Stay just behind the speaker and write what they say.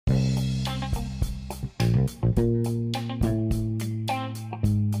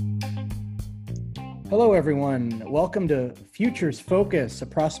Hello, everyone. Welcome to Futures Focus, a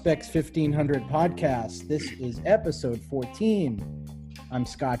Prospects 1500 podcast. This is episode 14. I'm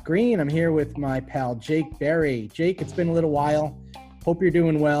Scott Green. I'm here with my pal, Jake Berry. Jake, it's been a little while. Hope you're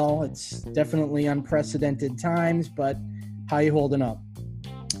doing well. It's definitely unprecedented times, but how you holding up?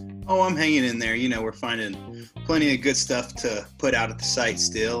 Oh, I'm hanging in there. We're finding plenty of good stuff to put out at the site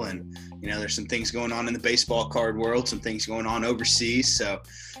still. And, there's some things going on in the baseball card world, some things going on overseas. So,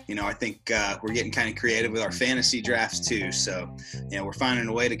 I think we're getting kind of creative with our fantasy drafts too. So, we're finding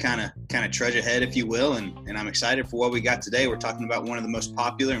a way to kind of trudge ahead, if you will. And I'm excited for what we got today. We're talking about one of the most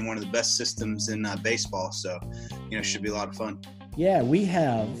popular and one of the best systems in baseball. So, it should be a lot of fun. Yeah, we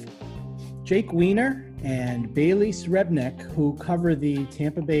have Jake Weiner and Bailey Serebnik, who cover the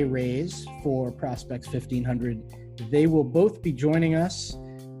Tampa Bay Rays for Prospects 1500. They will both be joining us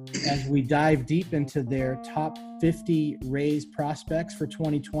as we dive deep into their top 50 Rays prospects for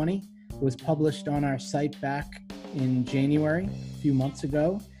 2020. It was published on our site back in January, a few months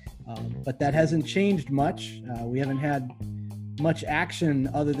ago, but that hasn't changed much. We haven't had much action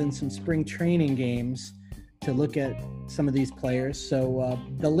other than some spring training games to look at some of these players. So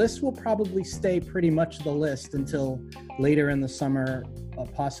the list will probably stay pretty much the list until later in the summer,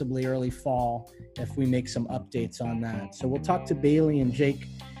 possibly early fall, if we make some updates on that. So we'll talk to Bailey and Jake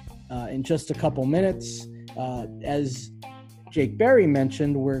in just a couple minutes. As Jake Berry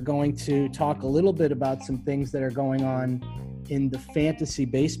mentioned, we're going to talk a little bit about some things that are going on in the fantasy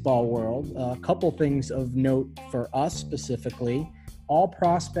baseball world. A couple things of note for us specifically. All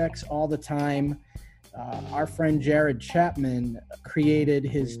prospects, all the time. Our friend Jared Chapman created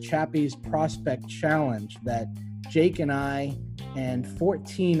his Chappie's Prospect Challenge that Jake and I and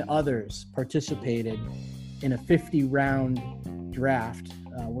 14 others participated in a 50-round draft.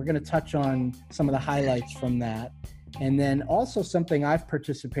 We're going to touch on some of the highlights from that. And then also something I've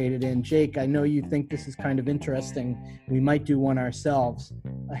participated in. Jake, I know you think this is kind of interesting. We might do one ourselves.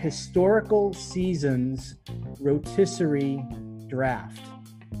 A historical seasons rotisserie draft.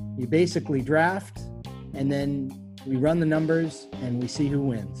 You basically draft, and then we run the numbers and we see who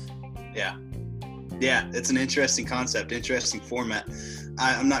wins. Yeah, it's an interesting concept, interesting format.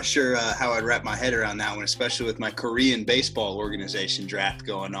 I'm not sure how I'd wrap my head around that one, especially with my Korean baseball organization draft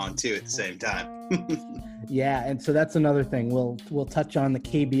going on too at the same time. Yeah, and so that's another thing. We'll touch on the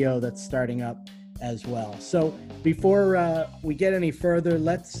KBO that's starting up as well. So before we get any further,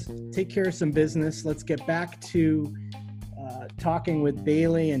 let's take care of some business. Let's get back to talking with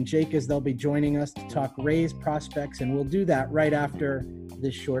Bailey and Jake as they'll be joining us to talk Rays prospects, and we'll do that right after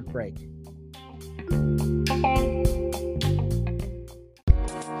this short break.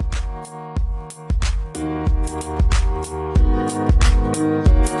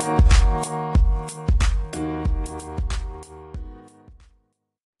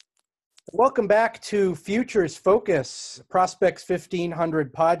 Welcome back to Futures Focus, Prospects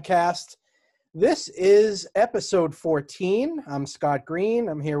 1500 podcast. This is episode 14. I'm Scott Green.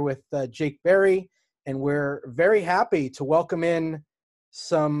 I'm here with Jake Berry, and we're very happy to welcome in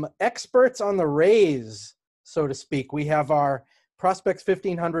some experts on the Rays, so to speak. We have our Prospects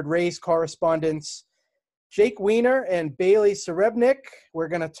 1500 Rays correspondents, Jake Weiner and Bailey Serebnik. We're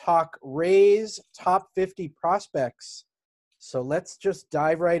going to talk Rays top 50 prospects. So let's just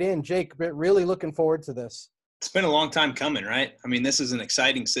dive right in. Jake, really looking forward to this. It's been a long time coming, right? I mean, this is an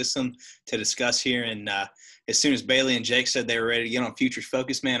exciting system to discuss here. And as soon as Bailey and Jake said they were ready to get on Futures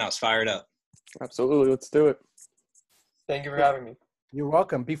Focus, man, I was fired up. Absolutely. Let's do it. Thank you for having me. You're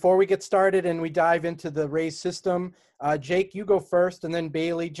welcome. Before we get started and we dive into the Rays system, Jake, you go first, and then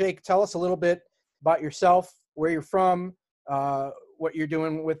Bailey. Jake, tell us a little bit about yourself, where you're from, what you're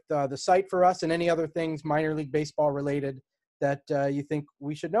doing with the site for us, and any other things minor league baseball related that you think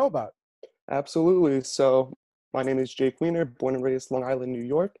we should know about. Absolutely. So my name is Jake Weiner, born and raised Long Island, New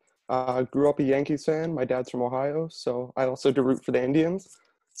York. Grew up a Yankees fan. My dad's from Ohio, so I also do root for the Indians.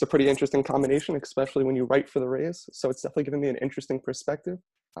 It's a pretty interesting combination, especially when you write for the Rays. So it's definitely given me an interesting perspective.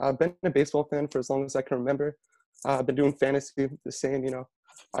 I've been a baseball fan for as long as I can remember. I've been doing fantasy the same,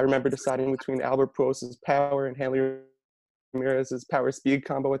 I remember deciding between Albert Pujols' power and Hanley Ramirez's power speed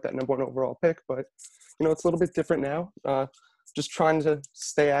combo with that number 1 overall pick. But, it's a little bit different now. Just trying to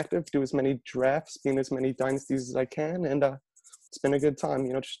stay active, do as many drafts, be in as many dynasties as I can. And it's been a good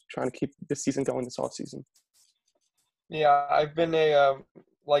time, just trying to keep this season going this off season. Yeah, I've been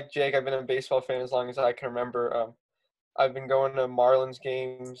like Jake, I've been a baseball fan as long as I can remember. I've been going to Marlins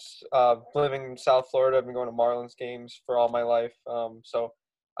games. Living in South Florida, I've been going to Marlins games for all my life. So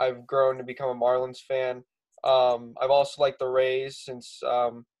I've grown to become a Marlins fan. I've also liked the Rays since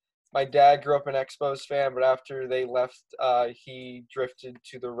my dad grew up an Expos fan, but after they left, he drifted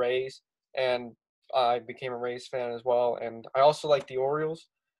to the Rays, and I became a Rays fan as well. And I also like the Orioles.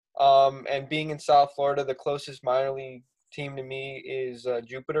 And being in South Florida, the closest minor league team to me is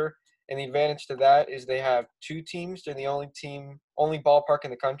Jupiter. And the advantage to that is they have two teams. They're the only ballpark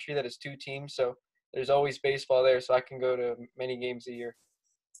in the country that has two teams. So there's always baseball there, so I can go to many games a year.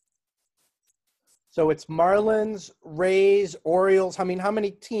 So it's Marlins, Rays, Orioles. I mean, how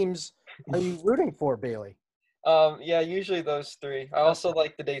many teams are you rooting for, Bailey? Yeah, usually those three. I also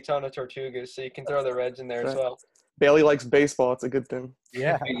like the Daytona Tortugas, so you can throw the Reds in there as well. Bailey likes baseball. It's a good thing.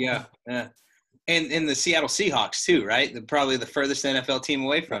 Yeah. Yeah. And the Seattle Seahawks too, right? Probably the furthest NFL team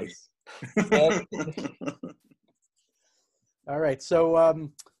away from you. All right. So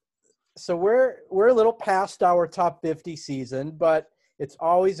we're a little past our top 50 season, but it's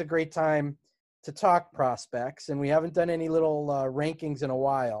always a great time to talk prospects, and we haven't done any little rankings in a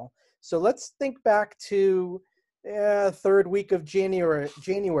while. So let's think back to third week of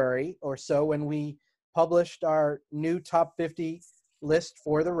January or so, when we published our new top 50 list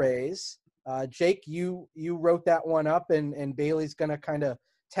for the Rays. Jake, you wrote that one up, and Bailey's going to kind of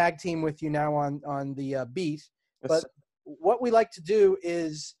tag team with you now on the beat. But what we like to do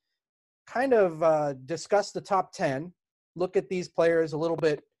is kind of discuss the top 10, look at these players a little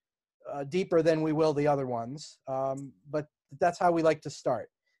bit deeper than we will the other ones. But that's how we like to start.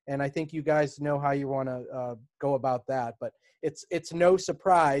 And I think you guys know how you want to go about that. But it's no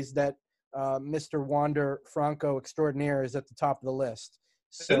surprise that Mr. Wander Franco extraordinaire is at the top of the list.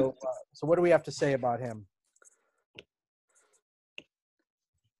 So what do we have to say about him?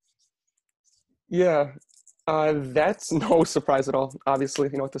 Yeah, that's no surprise at all. Obviously,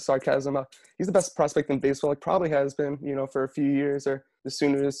 with the sarcasm, he's the best prospect in baseball. Like, probably has been, for a few years, or as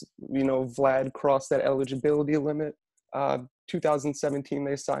soon as, Vlad crossed that eligibility limit. 2017,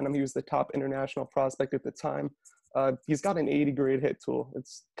 they signed him. He was the top international prospect at the time. He's got an 80 grade hit tool.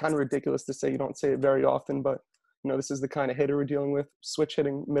 It's kind of ridiculous to say. You don't say it very often, but, this is the kind of hitter we're dealing with, switch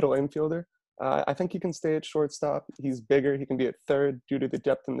hitting middle infielder. I think he can stay at shortstop. He's bigger. He can be at third due to the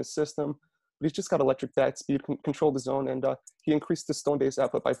depth in the system. But he's just got electric bat speed, control the zone, and he increased the stolen base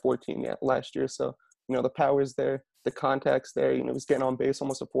output by 14 last year. So, the power's there, the contact's there. He's getting on base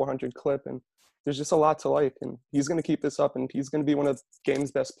almost a 400 clip, and there's just a lot to like. And he's going to keep this up, and he's going to be one of the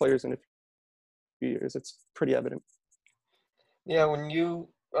game's best players in a few years. It's pretty evident. Yeah, when you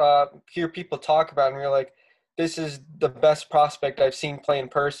hear people talk about him, you're like, this is the best prospect I've seen play in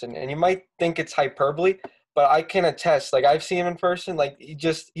person. And you might think it's hyperbole, but I can attest. Like, I've seen him in person. Like, he's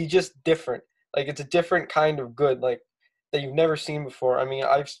just different. Like, it's a different kind of good, like, that you've never seen before. I mean,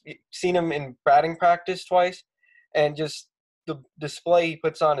 I've seen him in batting practice twice, and just the display he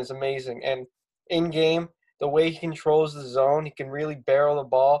puts on is amazing. And in game, the way he controls the zone, he can really barrel the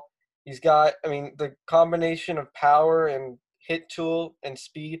ball. He's got, the combination of power and hit tool and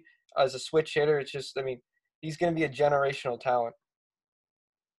speed as a switch hitter. It's just, he's going to be a generational talent.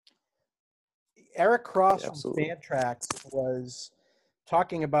 Eric Cross from Fantrax was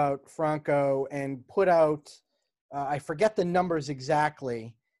talking about Franco and put out, I forget the numbers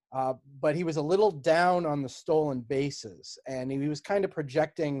exactly, but he was a little down on the stolen bases. And he was kind of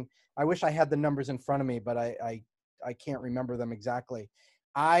projecting, I wish I had the numbers in front of me, but I can't remember them exactly.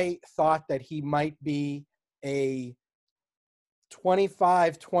 I thought that he might be a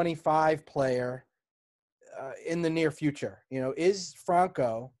 25-25 player in the near future. Is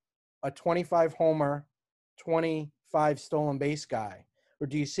Franco a 25 homer, 25 stolen base guy? Or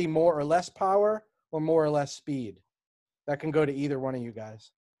do you see more or less power or more or less speed? That can go to either one of you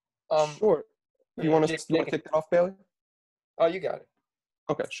guys. Sure. You want to kick it off, Bailey? Oh, you got it.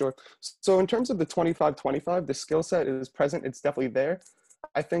 Okay, sure. So in terms of the 25-25, the skill set is present. It's definitely there.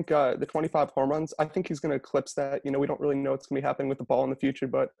 I think the 25 home runs, I think he's going to eclipse that. We don't really know what's going to be happening with the ball in the future,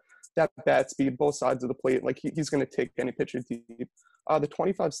 but that bat speed, both sides of the plate, like he's going to take any pitcher deep. The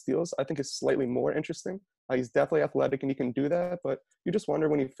 25 steals, I think, is slightly more interesting. He's definitely athletic and he can do that, but you just wonder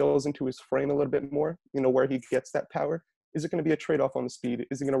when he fills into his frame a little bit more, where he gets that power. Is it going to be a trade-off on the speed?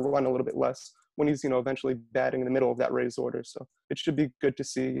 Is he going to run a little bit less when he's, eventually batting in the middle of that Rays order? So it should be good to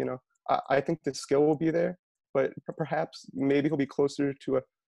see, I think the skill will be there, but perhaps maybe he'll be closer to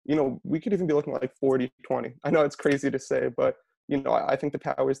we could even be looking at like 40-20. I know it's crazy to say, but, I think the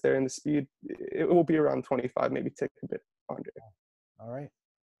power is there and the speed, it will be around 25, maybe tick a bit under. All right.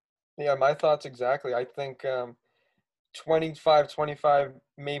 Yeah, my thoughts exactly. I think 25-25,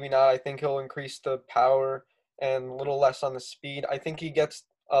 maybe not. I think he'll increase the power and a little less on the speed. I think he gets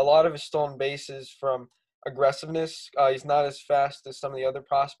a lot of his stolen bases from aggressiveness. He's not as fast as some of the other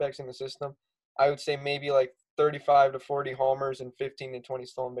prospects in the system. I would say maybe like 35 to 40 homers and 15 to 20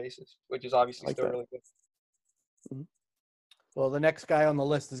 stolen bases, which is obviously Like still that. really good. Mhm. Well, the next guy on the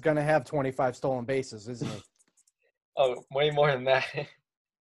list is going to have 25 stolen bases, isn't he? Oh, way more than that.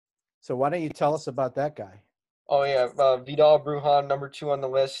 So why don't you tell us about that guy? Oh yeah, Vidal Brujan, number 2 on the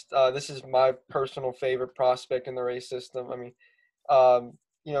list. This is my personal favorite prospect in the Rays system. I mean,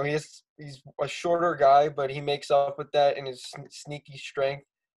 he's a shorter guy, but he makes up with that in his sneaky strength.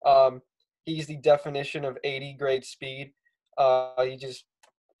 Um, he's the definition of 80 grade speed.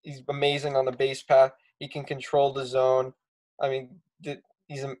 He's amazing on the base path. He can control the zone. I mean,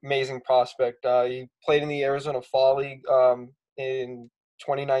 he's an amazing prospect. He played in the Arizona Fall League in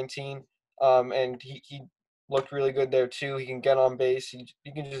 2019, and he looked really good there too. He can get on base. He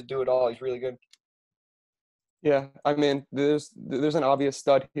can just do it all. He's really good. Yeah, I mean, there's an obvious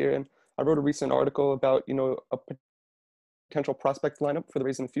stud here, and I wrote a recent article about a potential prospect lineup for the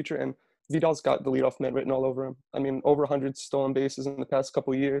Rays in the future, and Vidal's got the leadoff man written all over him. I mean, over 100 stolen bases in the past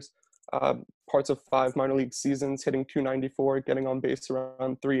couple of years, parts of 5 minor league seasons, hitting 294, getting on base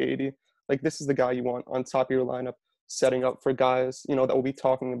around 380. Like, this is the guy you want on top of your lineup, setting up for guys that we'll be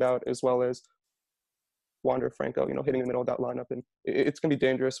talking about, as well as Wander Franco, hitting in the middle of that lineup. And it's going to be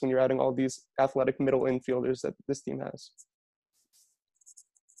dangerous when you're adding all these athletic middle infielders that this team has.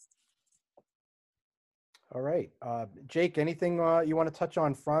 All right. Jake, anything you want to touch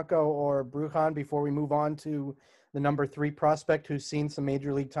on Franco or Brujan before we move on to the number 3 prospect who's seen some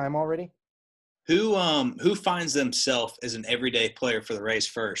major league time already? Who finds themselves as an everyday player for the Rays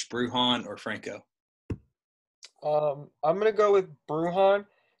first, Brujan or Franco? I'm gonna go with Brujan,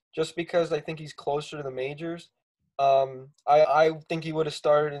 just because I think he's closer to the majors. I think he would have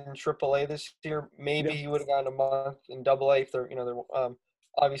started in AAA this year. Maybe Yeah. he would have gotten a month in AA if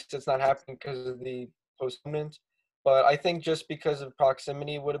obviously it's not happening because of the postponement. But I think just because of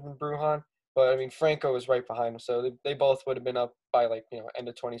proximity, it would have been Brujan. But I mean, Franco was right behind him, so they both would have been up by end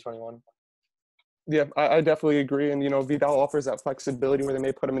of 2021. Yeah, I definitely agree. And, Vidal offers that flexibility where they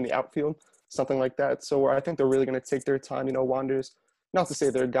may put him in the outfield, something like that. So where I think they're really going to take their time. Wander's, not to say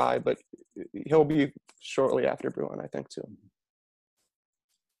they're a guy, but he'll be shortly after Bruin, I think, too.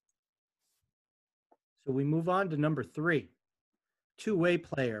 So we move on to number 3, two-way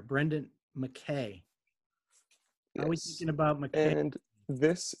player, Brendan McKay. How are we thinking about McKay? And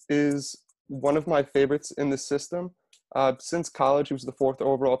this is one of my favorites in the system. Since college, he was the 4th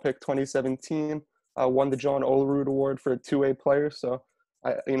overall pick, 2017. Won the John Olerud Award for a two-way player. So,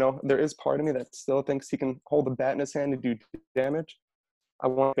 there is part of me that still thinks he can hold the bat in his hand and do damage. I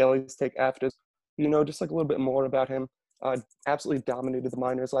want Bailey to take after this. Just like a little bit more about him. Absolutely dominated the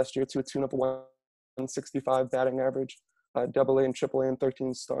minors last year to a tune of 165 batting average, AA and AAA in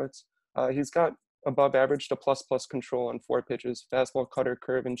 13 starts. He's got above average to plus control on 4 pitches, fastball, cutter,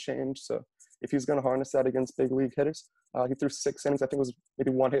 curve, and change. So if he's going to harness that against big league hitters, he threw 6 innings. I think it was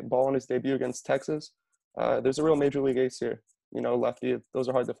maybe 1 hit ball in his debut against Texas. There's a real major league ace here. Lefty, those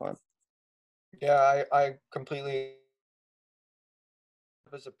are hard to find. Yeah, I completely.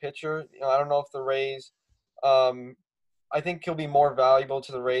 As a pitcher, I don't know if the Rays. I think he'll be more valuable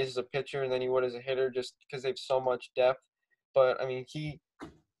to the Rays as a pitcher than he would as a hitter, just because they have so much depth. But I mean,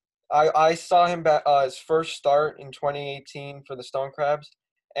 I saw him his first start in 2018 for the Stone Crabs,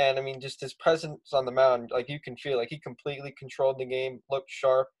 and I mean, just his presence on the mound, like you can feel, like he completely controlled the game, looked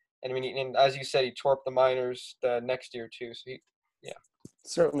sharp, and I mean, and as you said, he tore up the minors the next year too. So yeah,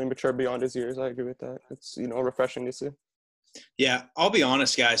 certainly mature beyond his years. I agree with that. It's refreshing to see. Yeah, I'll be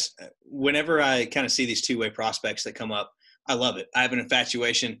honest, guys. Whenever I kind of see these two-way prospects that come up, I love it. I have an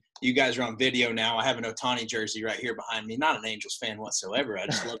infatuation. You guys are on video now. I have an Ohtani jersey right here behind me. Not an Angels fan whatsoever. I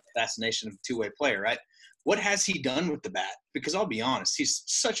just love the fascination of a two-way player, right? What has he done with the bat? Because I'll be honest, he's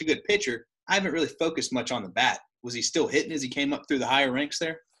such a good pitcher. I haven't really focused much on the bat. Was he still hitting as he came up through the higher ranks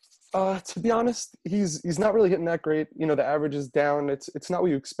there? To be honest, he's not really hitting that great. The average is down. It's not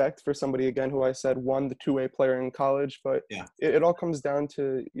what you expect for somebody, again, who I said won the two-way player in college. But yeah, it all comes down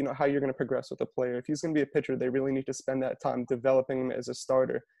to, how you're going to progress with a player. If he's going to be a pitcher, they really need to spend that time developing him as a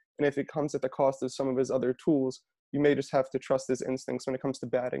starter. And if it comes at the cost of some of his other tools, you may just have to trust his instincts when it comes to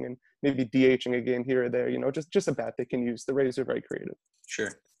batting and maybe DHing a game here or there. Just a bat they can use. The Rays are very creative.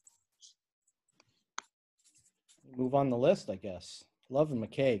 Sure. Move on the list, I guess. Loving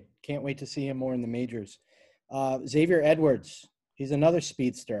McKay. Can't wait to see him more in the majors. Xavier Edwards. He's another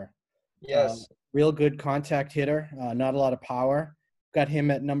speedster. yes. Real good contact hitter. Not a lot of power. Got him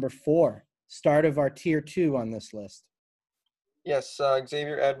at number 4. Start of our tier 2 on this list. Yes,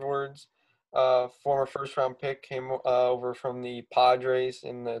 Xavier Edwards, former first-round pick, came over from the Padres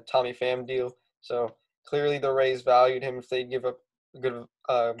in the Tommy Pham deal. So clearly the Rays valued him if they give up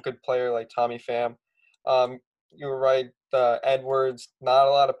a good player like Tommy Pham. You were right. Edwards, not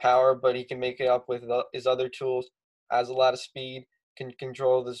a lot of power, but he can make it up with his other tools. Has a lot of speed, can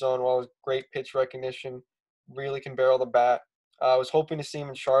control the zone well, with great pitch recognition, really can barrel the bat. I was hoping to see him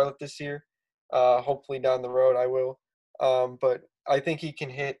in Charlotte this year. Hopefully down the road I will. But I think he can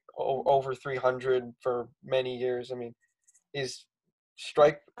hit over 300 for many years. I mean, his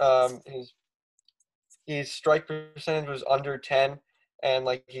strike his strike percentage was under 10, and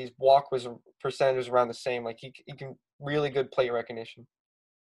like his walk was percentage was around the same. Like he can really good plate recognition.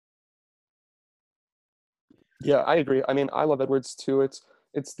 Yeah, I agree. I mean, I love Edwards too.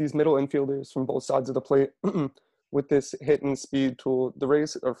 It's these middle infielders from both sides of the plate with this hit and speed tool. The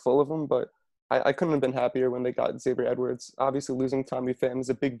Rays are full of them, but I couldn't have been happier when they got Xavier Edwards. Obviously, losing Tommy Pham is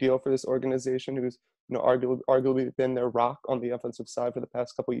a big deal for this organization, who's arguably been their rock on the offensive side for the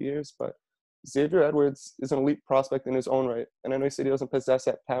past couple of years. But Xavier Edwards is an elite prospect in his own right, and I know he said he doesn't possess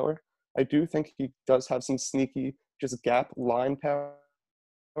that power. I do think he does have some sneaky, just gap line power,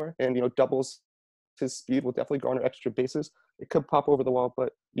 and doubles his speed will definitely garner extra bases. It could pop over the wall,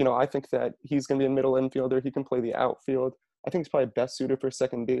 but I think that he's going to be a middle infielder. He can play the outfield. I think he's probably best suited for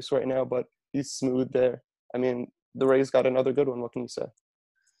second base right now, but he's smooth there. I mean, the Rays got another good one. What can you say?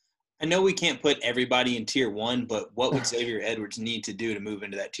 I know we can't put everybody in tier one, but what would Xavier Edwards need to do to move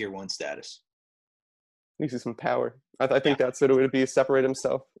into that tier one status? He needs some power. I think that's what it would be, separate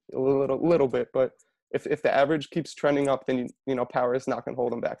himself a little bit. But if the average keeps trending up, then power is not going to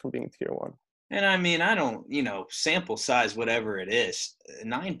hold him back from being tier one. And I mean, I don't, sample size, whatever it is,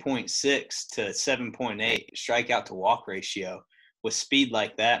 9.6 to 7.8 strikeout to walk ratio with speed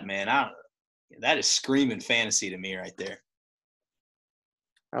like that, man, that is screaming fantasy to me right there.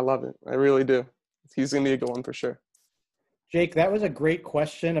 I love it. I really do. He's going to be a good one for sure. Jake, that was a great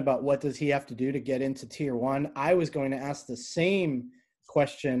question about what does he have to do to get into tier one. I was going to ask the same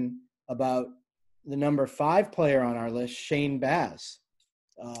question about the number 5 player on our list, Shane Baz.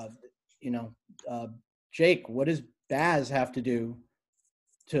 Jake, what does Baz have to do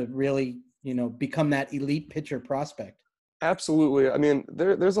to really, become that elite pitcher prospect? Absolutely. I mean,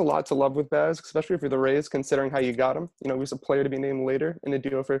 there's a lot to love with Baz, especially for the Rays, considering how you got him. He was a player to be named later in a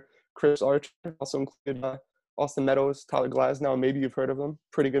deal for Chris Archer. Also included Austin Meadows, Tyler Glasnow. Maybe you've heard of them.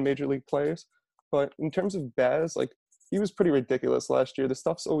 Pretty good major league players. But in terms of Baz, he was pretty ridiculous last year. The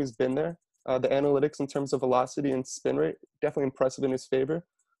stuff's always been there. The analytics in terms of velocity and spin rate, definitely impressive in his favor.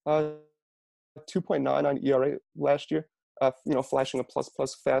 2.9 on ERA last year, flashing a plus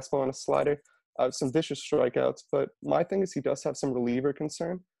fastball and a slider, some vicious strikeouts. But my thing is he does have some reliever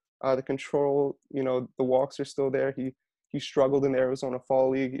concern. The control, the walks are still there. He struggled in the Arizona Fall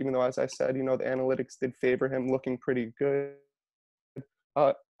League, even though, as I said, the analytics did favor him looking pretty good.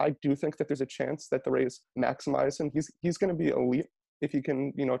 I do think that there's a chance that the Rays maximize him. He's going to be elite if he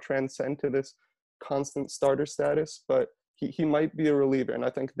can, transcend to this constant starter status. But he might be a reliever, and I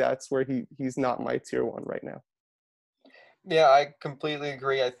think that's where he's not my tier one right now. Yeah, I completely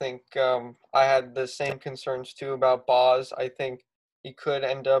agree. I think I had the same concerns too about Baz. I think he could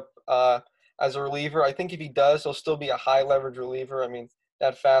end up as a reliever. I think if he does, he'll still be a high leverage reliever. I mean,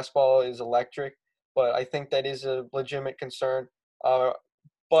 that fastball is electric, but I think that is a legitimate concern. But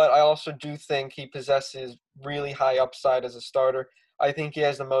I also do think he possesses really high upside as a starter. I think he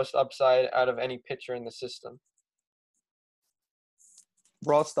has the most upside out of any pitcher in the system.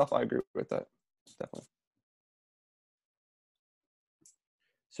 Raw stuff, I agree with that. Definitely.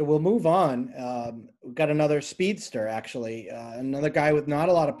 So we'll move on. We've got another speedster, actually. Another guy with not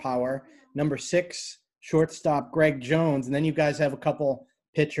a lot of power. Number 6, shortstop Greg Jones. And then you guys have a couple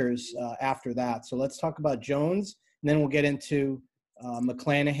pitchers after that. So let's talk about Jones, and then we'll get into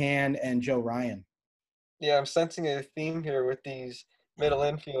McClanahan and Joe Ryan. Yeah, I'm sensing a theme here with these middle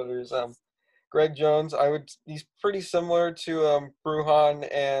infielders. Greg Jones, he's pretty similar to Brujan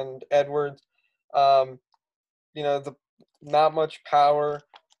and Edwards. Not much power,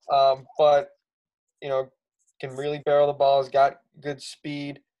 but can really barrel the ball. He's got good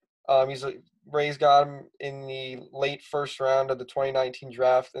speed. Rays got him in the late first round of the 2019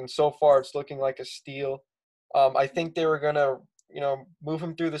 draft, and so far it's looking like a steal. I think they were gonna move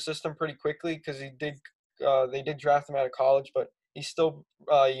him through the system pretty quickly because they did draft him out of college, but he's still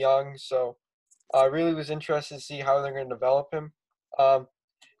young, so I really was interested to see how they're going to develop him.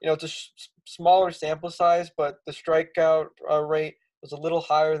 It's a smaller sample size, but the strikeout rate was a little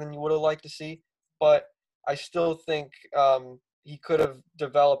higher than you would have liked to see. But I still think he could have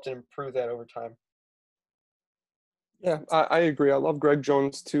developed and improved that over time. Yeah, I agree. I love Greg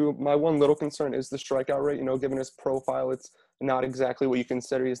Jones too. My one little concern is the strikeout rate. Given his profile, it's not exactly what you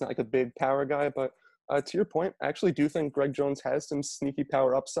consider. He's not like a big power guy, but to your point, I actually do think Greg Jones has some sneaky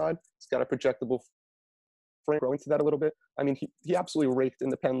power upside. He's got a projectable frame, grow into that a little bit. I mean, he absolutely raked in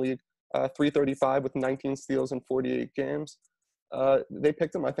the Penn League, 335 with 19 steals in 48 games. They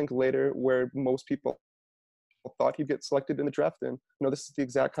picked him, I think, later where most people thought he'd get selected in the draft. And, this is the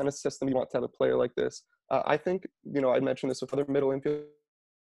exact kind of system you want to have a player like this. I think, I mentioned this with other middle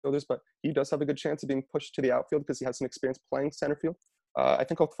infielders, but he does have a good chance of being pushed to the outfield because he has some experience playing center field. I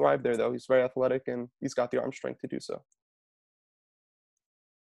think he'll thrive there, though. He's very athletic, and he's got the arm strength to do so.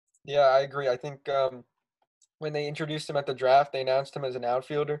 Yeah, I agree. I think when they introduced him at the draft, they announced him as an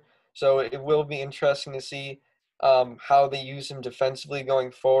outfielder. So it will be interesting to see how they use him defensively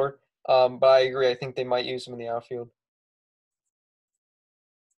going forward. But I agree. I think they might use him in the outfield.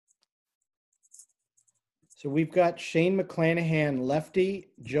 So we've got Shane McClanahan, lefty,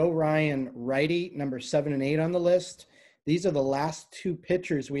 Joe Ryan, righty, number 7 and 8 on the list. These are the last two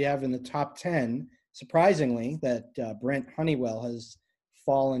pitchers we have in the top 10. Surprisingly, that Brent Honeywell has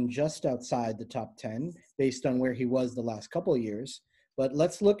fallen just outside the top 10 based on where he was the last couple of years. But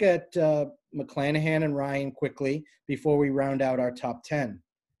let's look at McClanahan and Ryan quickly before we round out our top 10.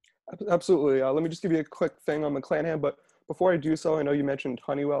 Absolutely. Let me just give you a quick thing on McClanahan. But before I do so, I know you mentioned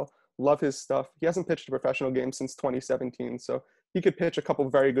Honeywell. Love his stuff. He hasn't pitched a professional game since 2017. So he could pitch a couple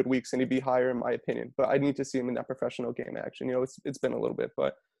of very good weeks and he'd be higher in my opinion. But I need to see him in that professional game action. It's been a little bit.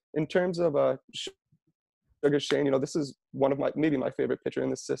 But in terms of Sugar Shane, this is one of maybe my favorite pitcher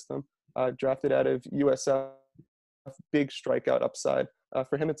in this system. Drafted out of USF, big strikeout upside.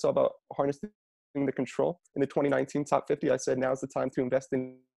 For him, it's all about harnessing the control. In the 2019 top 50, I said now's the time to invest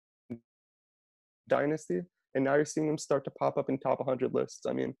in dynasty. And now you're seeing him start to pop up in top 100 lists.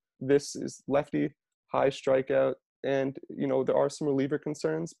 I mean, this is lefty, high strikeout, and, there are some reliever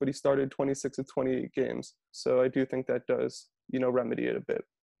concerns, but he started 26 of 28 games. So I do think that does, remedy it a bit.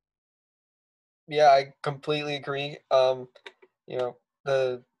 Yeah, I completely agree.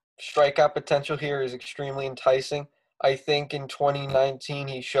 The strikeout potential here is extremely enticing. I think in 2019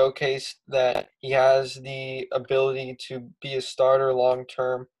 he showcased that he has the ability to be a starter long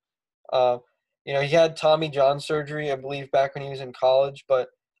term. He had Tommy John surgery, I believe, back when he was in college, but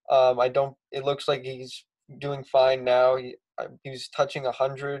it looks like he's doing fine now. He was touching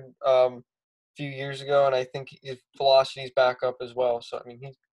 100 a few years ago, and I think his velocity's back up as well. So, I mean,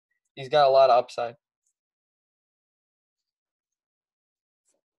 he's got a lot of upside.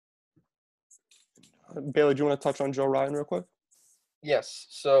 Bailey, do you want to touch on Joe Ryan real quick? Yes.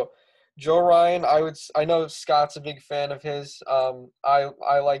 So Joe Ryan, I know Scott's a big fan of his.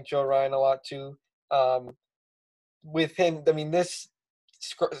 I like Joe Ryan a lot too. With him, I mean, this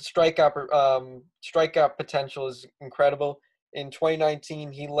strikeout potential is incredible. In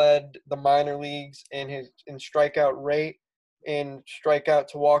 2019, he led the minor leagues in strikeout rate, in strikeout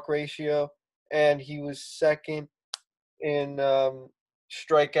to walk ratio, and he was second in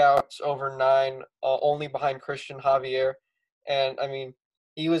strikeouts over 9, only behind Christian Javier. And I mean,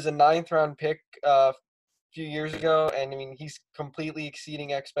 he was a 9th round pick a few years ago, and I mean, he's completely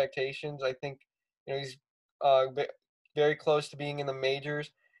exceeding expectations. I think he's very close to being in the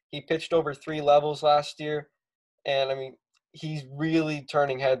majors. He pitched over 3 levels last year, and I mean, he's really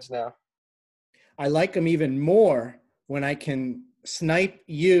turning heads now. I like him even more when I can snipe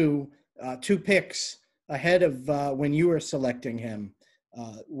you 2 picks ahead of when you were selecting him,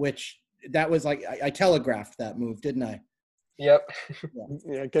 which that was like I telegraphed that move, didn't I? Yep.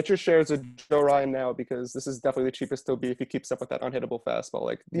 Yeah, get your shares of Joe Ryan now because this is definitely the cheapest he'll be if he keeps up with that unhittable fastball.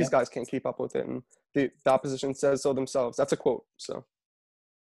 Like these guys can't keep up with it, and the opposition says so themselves. That's a quote. So.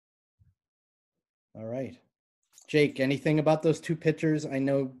 All right, Jake. Anything about those 2 pitchers? I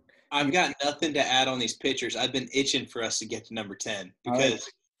know I've got nothing to add on these pitchers. I've been itching for us to get to number 10 because.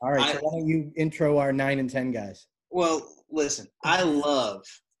 All right. So why don't you intro our 9 and 10 guys? Well, listen, I love.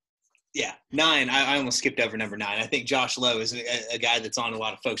 Yeah, 9. I almost skipped over number 9. I think Josh Lowe is a guy that's on a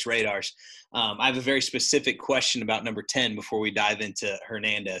lot of folks' radars. I have a very specific question about number 10 before we dive into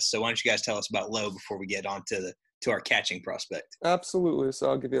Hernandez. So why don't you guys tell us about Lowe before we get on to our catching prospect? Absolutely. So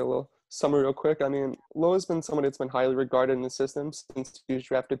I'll give you a little summary real quick. I mean, Lowe has been someone that's been highly regarded in the system since he was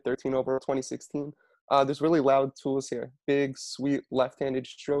drafted 13 over 2016. There's really loud tools here. Big, sweet, left-handed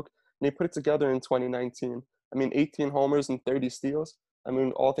stroke. And he put it together in 2019. I mean, 18 homers and 30 steals. I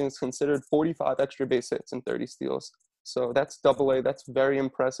mean, all things considered, 45 extra base hits and 30 steals. So that's AA. That's very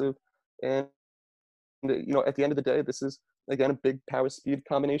impressive. And, at the end of the day, this is, again, a big power-speed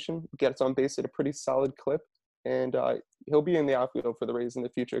combination. Gets on base at a pretty solid clip. And he'll be in the outfield for the Rays in the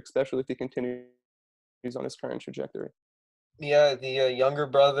future, especially if he continues on his current trajectory. Yeah, the younger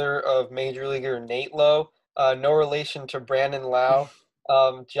brother of Major Leaguer Nate Lowe. No relation to Brandon Lowe.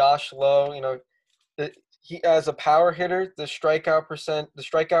 Josh Lowe, he as a power hitter, the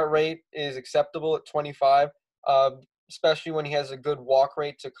strikeout rate is acceptable at 25, especially when he has a good walk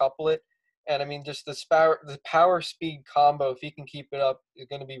rate to couple it. And I mean, just the power speed combo, if he can keep it up, is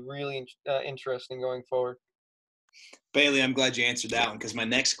going to be really interesting going forward. Bailey, I'm glad you answered that one because my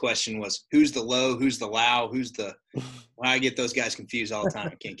next question was who's the low, who's the low, who's the – well, I get those guys confused all the time.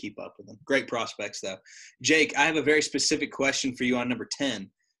 I can't keep up with them. Great prospects, though. Jake, I have a very specific question for you on number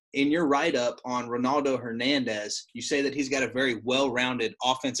 10. In your write-up on Ronaldo Hernandez, you say that he's got a very well-rounded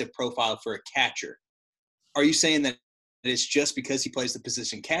offensive profile for a catcher. Are you saying that it's just because he plays the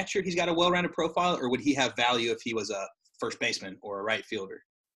position catcher he's got a well-rounded profile, or would he have value if he was a first baseman or a right fielder?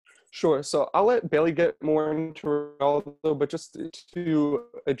 Sure. So I'll let Bailey get more into Ronaldo, but just to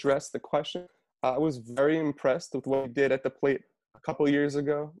address the question, I was very impressed with what he did at the plate a couple of years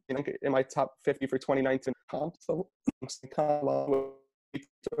ago. In my top 50 for 2019 comp, so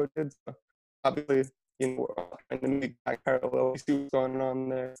obviously, and the big back parallel, see what's going on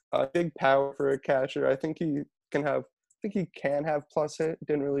there. Big power for a catcher. I think he can have plus hit.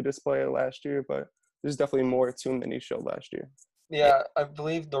 Didn't really display it last year, but there's definitely more to him than he showed last year. Yeah, I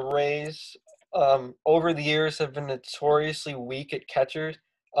believe the Rays over the years have been notoriously weak at catchers.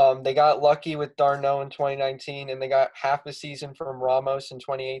 They got lucky with d'Arnaud in 2019, and they got half a season from Ramos in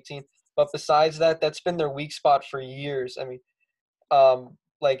 2018. But besides that, that's been their weak spot for years. I mean,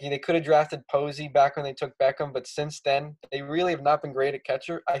 they could have drafted Posey back when they took Beckham, but since then, they really have not been great at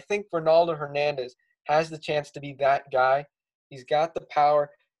catcher. I think Ronaldo Hernandez has the chance to be that guy. He's got the power.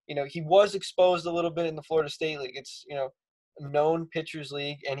 He was exposed a little bit in the Florida State League. It's, known pitchers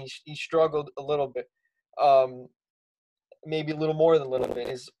league, and he struggled a little bit, maybe a little more than a little bit.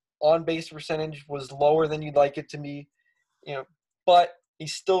 His on base percentage was lower than you'd like it to be, but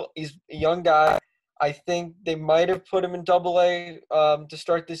he's a young guy. I think they might have put him in Double-A to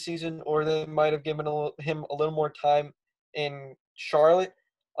start this season, or they might have given him a little more time in Charlotte.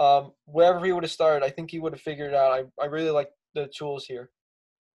 Wherever he would have started, I think he would have figured it out. I really like the tools here.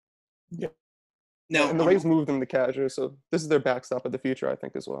 Yeah. No, and the Rays moved them to catcher, so this is their backstop of the future, I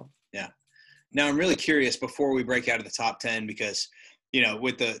think, as well. Yeah. Now, I'm really curious before we break out of the top 10 because,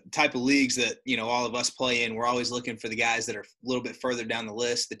 with the type of leagues that, all of us play in, we're always looking for the guys that are a little bit further down the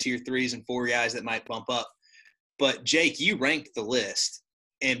list, the tier 3s and 4 guys that might bump up. But, Jake, you ranked the list.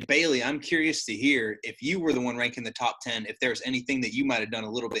 And, Bailey, I'm curious to hear if you were the one ranking the top 10, if there's anything that you might have done a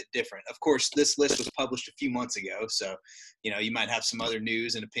little bit different. Of course, this list was published a few months ago, so, you might have some other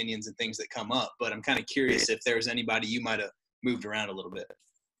news and opinions and things that come up. But I'm kind of curious if there was anybody you might have moved around a little bit.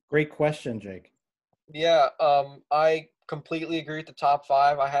 Great question, Jake. Yeah, I completely agree with the top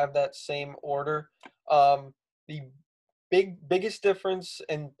 5. I have that same order. The biggest difference,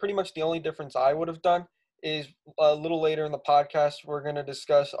 and pretty much the only difference I would have done, is a little later in the podcast, we're going to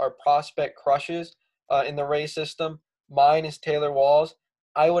discuss our prospect crushes in the Ray system. Mine is Taylor Walls.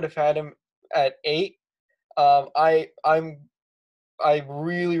 I would have had him at 8. I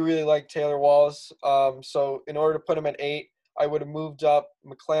really, really like Taylor Walls. So in order to put him at 8, I would have moved up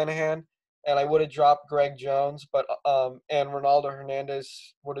McClanahan, and I would have dropped Greg Jones, and Ronaldo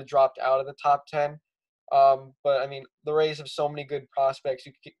Hernandez would have dropped out of the top 10. But I mean, the Rays have so many good prospects,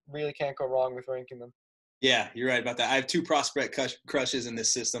 you really can't go wrong with ranking them. Yeah, you're right about that. I have 2 prospect crushes in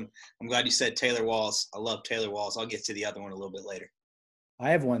this system. I'm glad you said Taylor Walls. I love Taylor Walls. I'll get to the other one a little bit later. I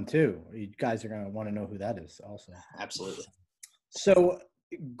have one too. You guys are going to want to know who that is also. Absolutely. So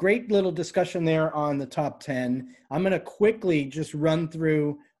great little discussion there on the top 10. I'm going to quickly just run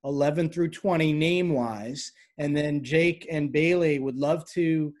through 11 through 20 name-wise, and then Jake and Bailey would love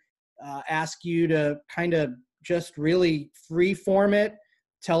to ask you to kind of just really free form it.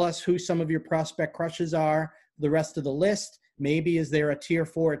 Tell us who some of your prospect crushes are, the rest of the list. Maybe is there a tier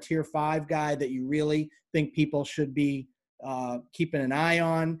 4, a tier 5 guy that you really think people should be keeping an eye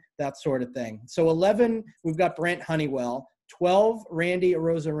on, that sort of thing. So 11, we've got Brent Honeywell. 12, Randy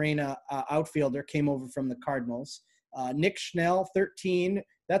Arozarena, outfielder, came over from the Cardinals. Nick Schnell, 13.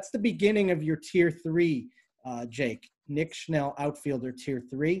 That's the beginning of your tier 3, Jake. Nick Schnell, outfielder, tier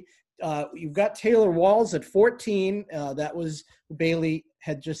 3. You've got Taylor Walls at 14. That was Bailey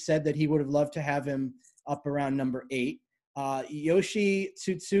had just said that he would have loved to have him up around number 8. Yoshi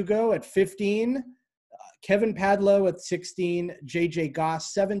Tsutsugo at 15. Kevin Padlo at 16. JJ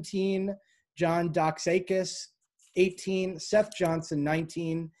Goss, 17. John Doxakis, 18. Seth Johnson,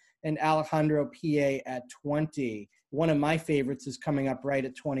 19. And Alejandro Pa at 20. One of my favorites is coming up right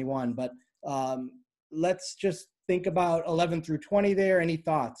at 21. But let's just think about 11 through 20 there. Any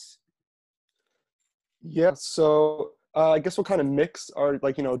thoughts? Yeah, so I guess we'll kind of mix our,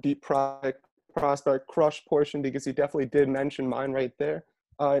 deep prospect crush portion because he definitely did mention mine right there.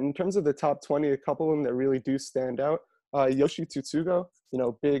 In terms of the top 20, a couple of them that really do stand out. Yoshi Tsutsugo,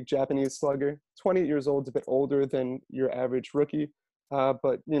 big Japanese slugger, 28 years old, a bit older than your average rookie,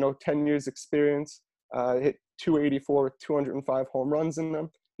 but 10 years experience, hit 284, 205 home runs in them.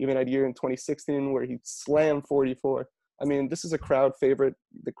 Even had a year in 2016 where he slammed 44. I mean, this is a crowd favorite.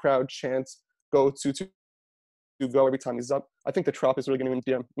 The crowd chants "Go Go" every time he's up. I think the Trop is really going to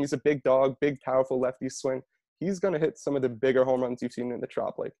endear him. He's a big dog, big, powerful lefty swing. He's going to hit some of the bigger home runs you've seen in the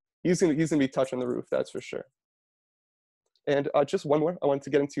Trop. Like he's going to be touching the roof, that's for sure. And just one more I wanted to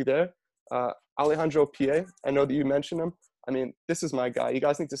get into there. Alejandro Pie, I know that you mentioned him. I mean, this is my guy. You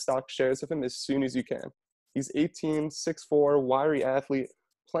guys need to stock shares of him as soon as you can. He's 18, 6'4", wiry athlete,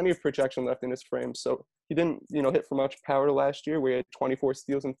 plenty of projection left in his frame. So he didn't, hit for much power last year where he had 24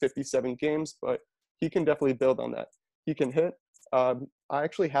 steals in 57 games, but he can definitely build on that. He can hit. I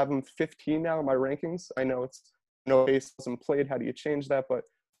actually have him 15 now in my rankings. I know it's base hasn't played. How do you change that? But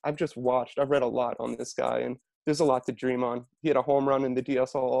I've just watched. I've read a lot on this guy, and there's a lot to dream on. He had a home run in the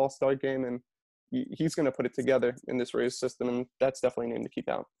DSL All-Star game, and he's going to put it together in this Rays system, and that's definitely a name to keep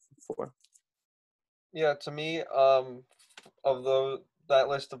out for. Yeah, to me, that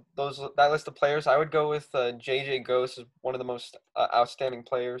list of players, I would go with JJ Ghost as one of the most outstanding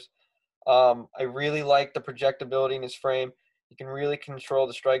players. I really like the projectability in his frame. He can really control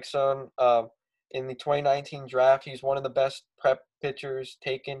the strike zone. In the 2019 draft, he's one of the best prep pitchers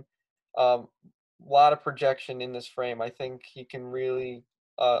taken. Lot of projection in this frame. I think he can really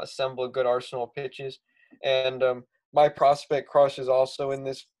assemble a good arsenal of pitches. And my prospect crush is also in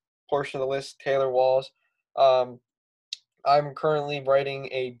this portion of the list, Taylor Walls. I'm currently writing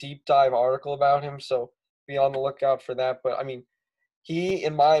a deep dive article about him, so be on the lookout for that. But I mean, he,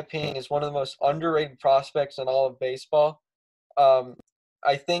 in my opinion, is one of the most underrated prospects in all of baseball.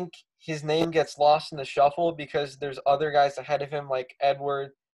 I think his name gets lost in the shuffle because there's other guys ahead of him like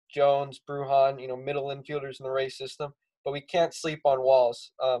Edward, Jones, Brujan, middle infielders in the Rays system. But we can't sleep on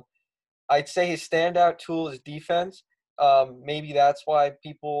Walls. I'd say his standout tool is defense. Maybe that's why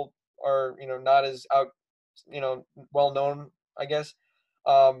people are, not as well known, I guess.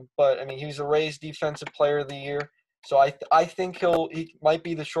 But I mean, he was a Rays Defensive Player of the Year. So I think he might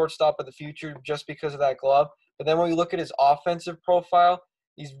be the shortstop of the future just because of that glove. But then when we look at his offensive profile,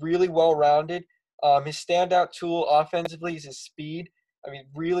 he's really well-rounded. His standout tool offensively is his speed. I mean,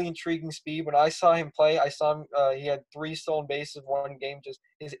 really intriguing speed. When I saw him play, I saw him. He had 3 stolen bases one game. Just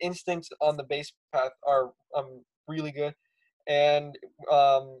his instincts on the base path are really good. And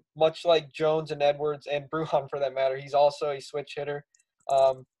much like Jones and Edwards and Brujan for that matter, he's also a switch hitter.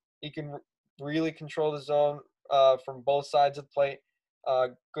 He can really control the zone from both sides of the plate.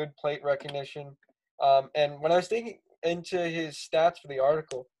 Good plate recognition. And when I was digging into his stats for the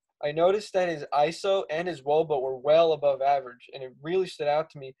article, I noticed that his ISO and his WOBA were well above average, and it really stood out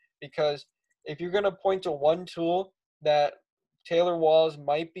to me because if you're going to point to one tool that Taylor Walls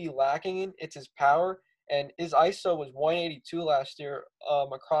might be lacking in, it's his power, and his ISO was 182 last year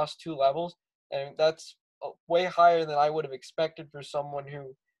across 2 levels, and that's way higher than I would have expected for someone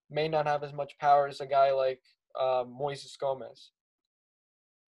who may not have as much power as a guy like Moises Gomez.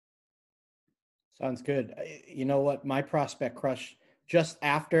 Sounds good. You know what? My prospect crush just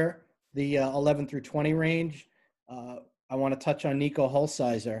after the 11 through 20 range, I want to touch on Nico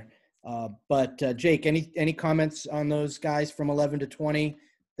Hulsizer. But Jake, any comments on those guys from 11 to 20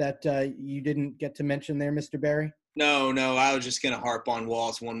 that you didn't get to mention there, Mr. Barry? No, I was just going to harp on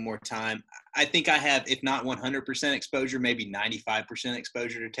Walls one more time. I think I have, if not 100% exposure, maybe 95%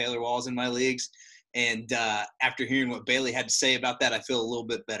 exposure to Taylor Walls in my leagues. And after hearing what Bailey had to say about that, I feel a little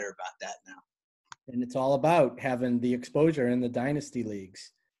bit better about that now. And it's all about having the exposure in the dynasty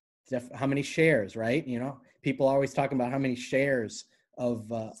leagues. How many shares, right? People are always talking about how many shares of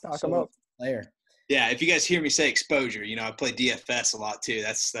a player. Yeah, if you guys hear me say exposure, I play DFS a lot too.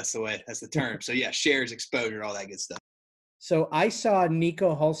 That's the term. So yeah, shares, exposure, all that good stuff. So I saw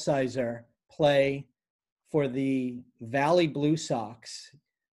Nico Hulsizer play for the Valley Blue Sox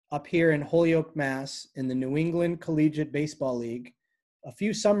up here in Holyoke, Mass, in the New England Collegiate Baseball League a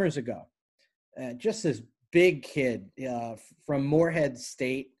few summers ago. Just this big kid from Moorhead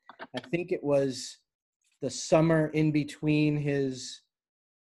State. I think it was the summer in between his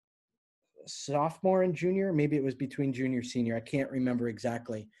sophomore and junior. Maybe it was between junior senior. I can't remember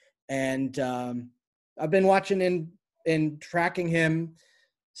exactly. And I've been watching and tracking him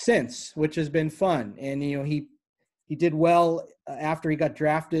since, which has been fun. And he did well after he got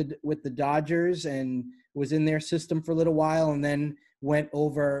drafted with the Dodgers and was in their system for a little while, and then went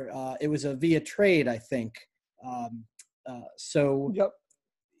over. It was via trade, I think. So yep.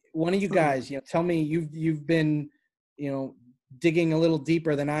 One of you guys, tell me you've been, digging a little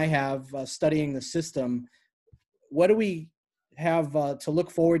deeper than I have, studying the system. What do we have to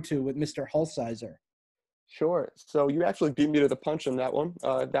look forward to with Mr. Hulsizer? Sure. So you actually beat me to the punch on that one.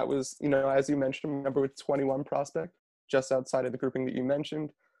 That was, as you mentioned, number 21 prospect, just outside of the grouping that you mentioned.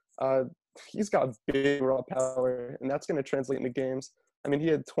 He's got big raw power, and that's going to translate into games. I mean, he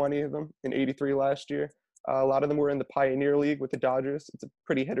had 20 of them in 83 last year. A lot of them were in the Pioneer League with the Dodgers. It's a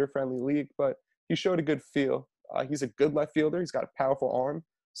pretty hitter-friendly league, but he showed a good feel. He's a good left fielder. He's got a powerful arm,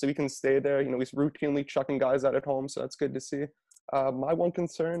 so he can stay there. He's routinely chucking guys out at home, so that's good to see. My one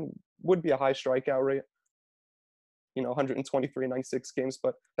concern would be a high strikeout rate. 123 in 96 games,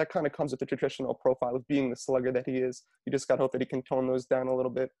 but that kind of comes with the traditional profile of being the slugger that he is. You just got to hope that he can tone those down a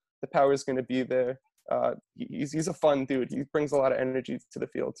little bit. The power is going to be there. He's a fun dude. He brings a lot of energy to the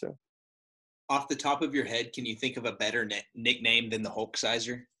field too. Off the top of your head, can you think of a better nickname than the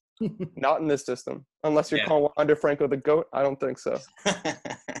Hulksizer? Not in this system. Unless you're calling Wander Franco the GOAT. I don't think so.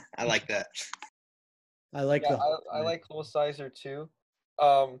 I like that. I like I like Hulsizer too.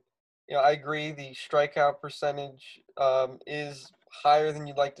 I agree. The strikeout percentage is higher than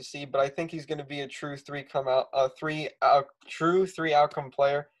you'd like to see, but I think he's going to be a true three outcome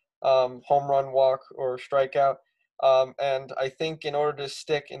player, home run, walk, or strikeout. And I think in order to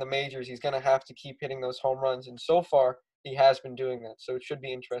stick in the majors, he's going to have to keep hitting those home runs. And so far, he has been doing that. So it should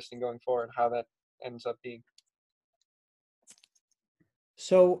be interesting going forward how that ends up being.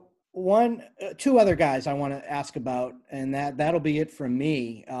 So two other guys I want to ask about, and that'll be it from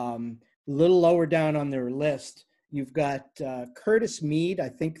me. A little lower down on their list, you've got Curtis Mead, I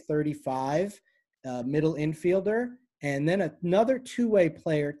think 35, middle infielder, and then another two-way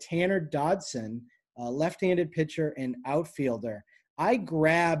player, Tanner Dodson, left-handed pitcher and outfielder. I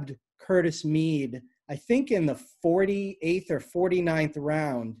grabbed Curtis Mead, I think in the 48th or 49th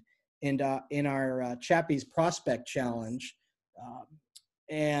round in our Chappie's Prospect Challenge.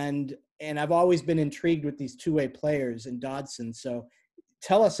 And I've always been intrigued with these two-way players and Dodson. So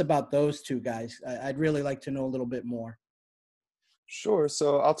tell us about those two guys. I'd really like to know a little bit more. Sure.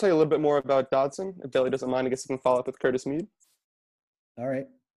 So I'll tell you a little bit more about Dodson. If Bailey doesn't mind, I guess you can follow up with Curtis Mead. All right.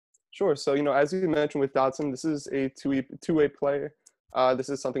 Sure. So, as you mentioned with Dodson, this is a two-way player. This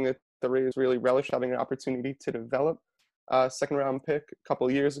is something that the Rays really relish, having an opportunity to develop. Second-round pick a couple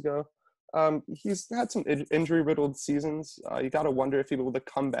of years ago. He's had some injury-riddled seasons. You got to wonder if he'll be able to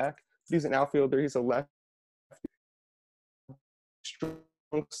come back. He's an outfielder. He's a left.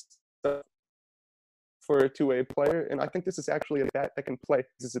 For a two-way player, and I think this is actually a bat that can play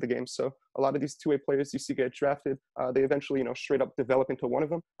pieces of the game. So a lot of these two-way players you see get drafted, they eventually, straight up develop into one of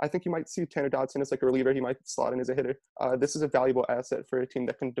them. I think you might see Tanner Dodson as like a reliever. He might slot in as a hitter. This is a valuable asset for a team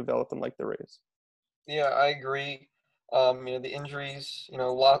that can develop them like the Rays. Yeah, I agree. The injuries,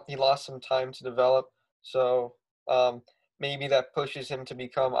 he lost some time to develop. So maybe that pushes him to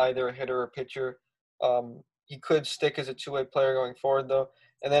become either a hitter or pitcher. He could stick as a two-way player going forward, though.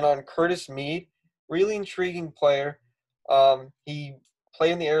 And then on Curtis Mead, really intriguing player. He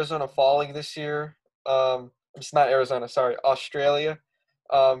played in the Arizona Fall League this year. It's not Arizona, sorry, Australia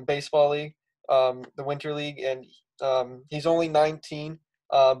Baseball League, the Winter League. And he's only 19,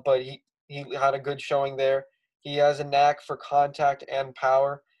 but he had a good showing there. He has a knack for contact and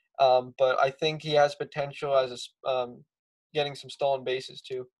power, but I think he has potential as getting some stolen bases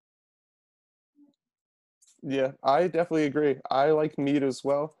too. Yeah, I definitely agree. I like Mead as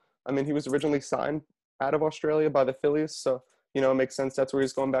well. I mean, he was originally signed out of Australia by the Phillies, so, it makes sense that's where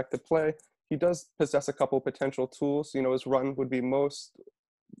he's going back to play. He does possess a couple potential tools. His run would be most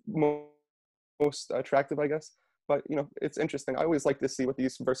attractive, I guess. But, it's interesting. I always like to see what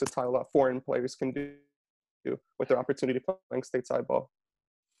these versatile foreign players can do with their opportunity playing stateside ball.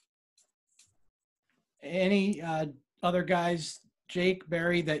 Any other guys, Jake,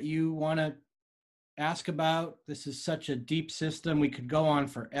 Barry, that you want to ask about? This is such a deep system. We could go on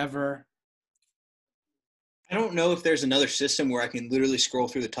forever. I don't know if there's another system where I can literally scroll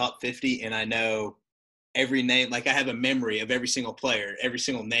through the top 50 and I know every name. Like I have a memory of every single player, every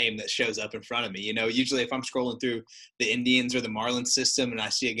single name that shows up in front of me. Usually if I'm scrolling through the Indians or the Marlins system and I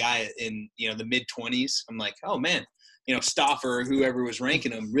see a guy in, the mid-20s, I'm like, oh, man, Stauffer or whoever was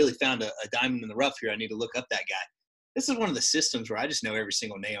ranking him really found a diamond in the rough here. I need to look up that guy. This is one of the systems where I just know every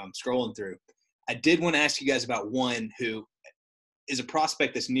single name I'm scrolling through. I did want to ask you guys about one who is a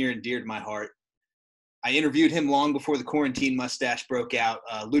prospect that's near and dear to my heart. I interviewed him long before the quarantine mustache broke out,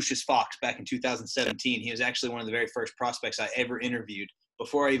 Lucius Fox, back in 2017. He was actually one of the very first prospects I ever interviewed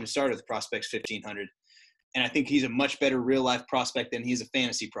before I even started the Prospects 1500. And I think he's a much better real-life prospect than he's a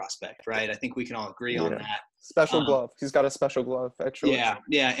fantasy prospect, right? I think we can all agree on that. Special glove. He's got a special glove, actually.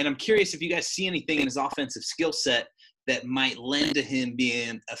 Yeah. And I'm curious if you guys see anything in his offensive skill set that might lend to him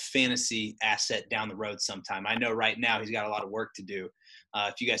being a fantasy asset down the road sometime? I know right now he's got a lot of work to do.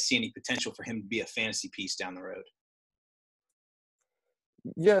 If you guys see any potential for him to be a fantasy piece down the road.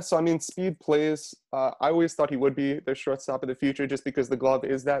 Yeah, so I mean, speed plays. I always thought he would be the shortstop of the future just because the glove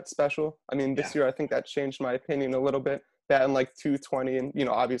is that special. I mean, this year I think that changed my opinion a little bit. Batting like 220, and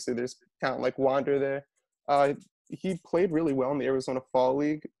obviously there's talent like Wander there. He played really well in the Arizona Fall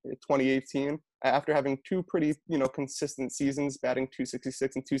League in 2018 after having two pretty consistent seasons, batting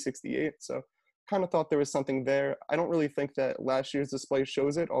 266 and 268. So kind of thought there was something there. I don't really think that last year's display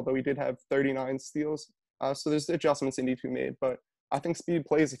shows it, although he did have 39 steals. So there's adjustments that need to be made, but I think speed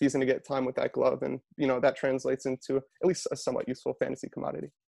plays if he's going to get time with that glove, and that translates into at least a somewhat useful fantasy commodity.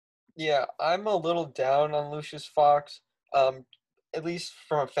 Yeah, I'm a little down on Lucius Fox, at least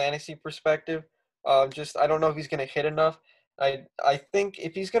from a fantasy perspective. Just I don't know if he's going to hit enough. I think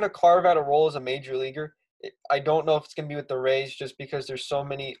if he's going to carve out a role as a major leaguer, I don't know if it's going to be with the Rays, just because there's so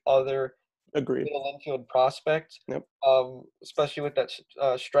many other middle infield prospects. Yep. Especially with that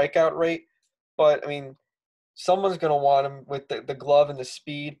strikeout rate. But I mean, someone's going to want him with the glove and the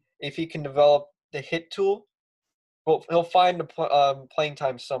speed. If he can develop the hit tool, well, he'll find the playing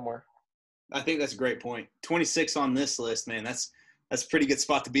time somewhere. I think that's a great point. 26 on this list, man. That's a pretty good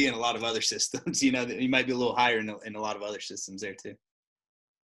spot to be in a lot of other systems. He might be a little higher in a lot of other systems there too.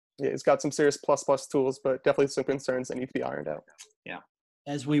 Yeah, he's got some serious plus tools, but definitely some concerns that need to be ironed out. Yeah.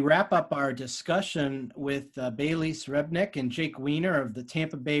 As we wrap up our discussion with Bailey Srebnick and Jake Weiner of the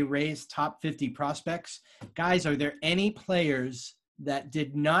Tampa Bay Rays top 50 prospects, guys, are there any players that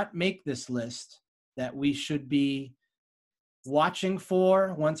did not make this list that we should be watching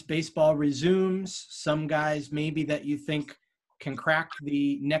for once baseball resumes? Some guys maybe that you think can crack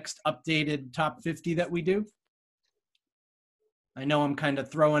the next updated top 50 that we do? I know I'm kind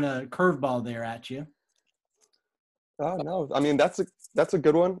of throwing a curveball there at you. Oh, no. I mean, that's a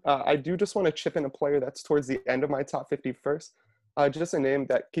good one. I do just want to chip in a player that's towards the end of my top 50 first. Just a name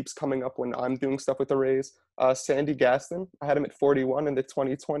that keeps coming up when I'm doing stuff with the Rays. Sandy Gaston. I had him at 41 in the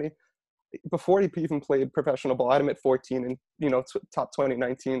 2020. Before he even played professional ball, I had him at 14 in, top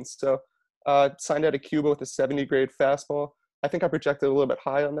 2019. So signed out of Cuba with a 70 grade fastball. I think I projected a little bit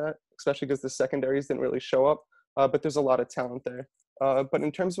high on that, especially because the secondaries didn't really show up. But there's a lot of talent there. But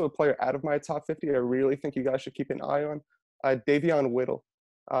in terms of a player out of my top 50, I really think you guys should keep an eye on Davion Whittle.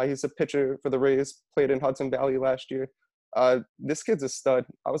 He's a pitcher for the Rays, played in Hudson Valley last year. This kid's a stud.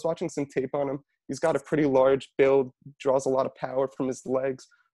 I was watching some tape on him. He's got a pretty large build, draws a lot of power from his legs.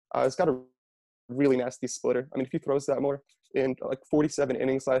 He's got a really nasty splitter. I mean, if he throws that more, in like 47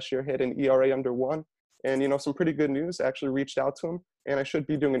 innings last year, hit an ERA under 1. And, some pretty good news. I actually reached out to him, and I should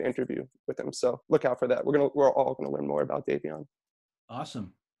be doing an interview with him. So look out for that. We're all going to learn more about Davion.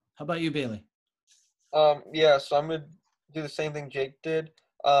 Awesome. How about you, Bailey? Yeah, so I'm going to do the same thing Jake did.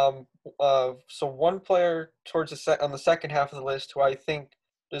 So one player towards on the second half of the list who I think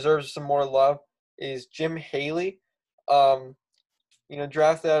deserves some more love is Jim Haley.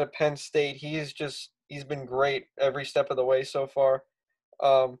 Drafted out of Penn State. He's been great every step of the way so far.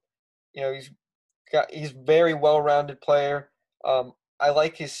 He's very well-rounded player. I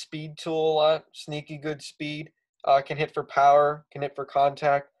like his speed tool a lot. Sneaky good speed. Can hit for power. Can hit for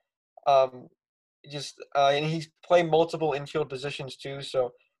contact. And he's played multiple infield positions too.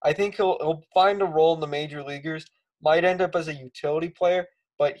 So I think he'll find a role in the major leaguers. Might end up as a utility player,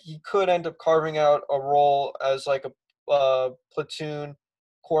 but he could end up carving out a role as like a platoon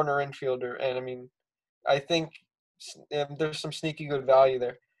corner infielder. And I mean, I think there's some sneaky good value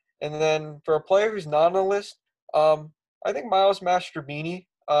there. And then for a player who's not on the list, I think Miles Mastrobuoni.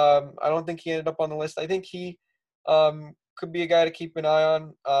 I don't think he ended up on the list. I think he could be a guy to keep an eye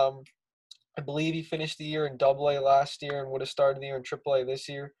on. I believe he finished the year in AA last year and would have started the year in AAA this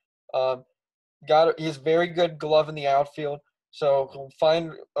year. He has very good glove in the outfield, so he'll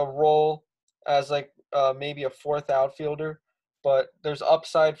find a role as maybe a fourth outfielder. But there's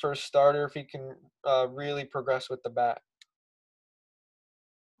upside for a starter if he can really progress with the bat.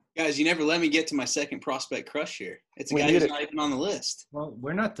 Guys, you never let me get to my second prospect crush here. It's a guy who's not even on the list. Well,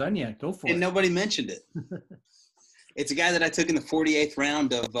 we're not done yet. Go for it. And nobody mentioned it. It's a guy that I took in the 48th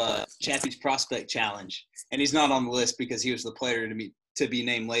round of Chappie's Prospect Challenge, and he's not on the list because he was the player to be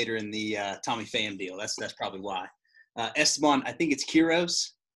named later in the Tommy Pham deal. That's probably why. Esteban, I think it's Quiroz.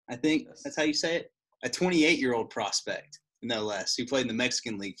 I think that's how you say it. A 28-year-old prospect, no less, who played in the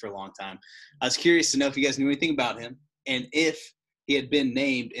Mexican League for a long time. I was curious to know if you guys knew anything about him and if he had been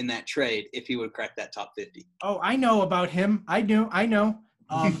named in that trade, if he would crack that top 50. Oh, I know about him. I know.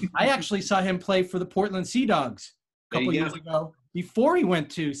 I actually saw him play for the Portland Sea Dogs a couple years ago before he went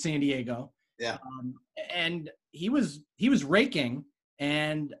to San Diego. Yeah. And he was raking,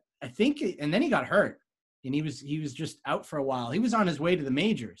 and I think, and then he got hurt, and he was just out for a while. He was on his way to the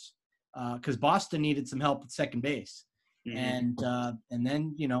majors because Boston needed some help at second base, and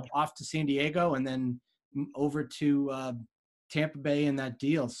then off to San Diego, and then over to Tampa Bay in that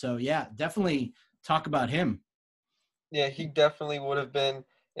deal. So yeah, definitely talk about him. Yeah, he definitely would have been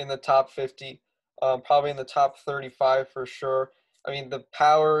in the top 50, probably in the top 35 for sure. I mean, the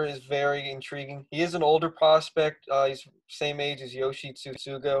power is very intriguing. He is an older prospect. He's same age as Yoshi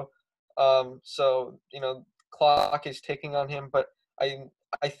Tsutsugo. So, clock is ticking on him, but I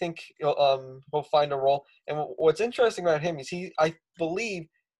think he'll find a role. And what's interesting about him is I believe,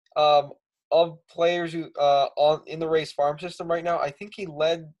 of players who in the Rays farm system right now, I think he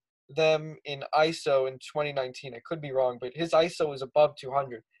led them in ISO in 2019. I could be wrong, but his ISO is above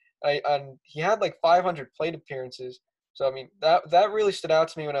 200. And he had like 500 plate appearances. So I mean that really stood out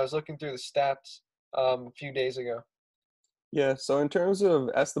to me when I was looking through the stats a few days ago. Yeah, so in terms of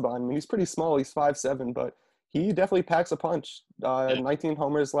Esteban, I mean, he's pretty small. He's 5'7", but he definitely packs a punch. 19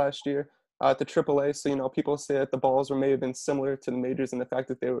 homers last year at the AAA. So, people say that the balls may have been similar to the majors in the fact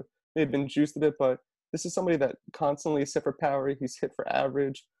that may have been juiced a bit, but this is somebody that constantly is hit for power. He's hit for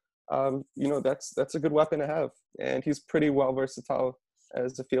average. That's a good weapon to have. And he's pretty well versatile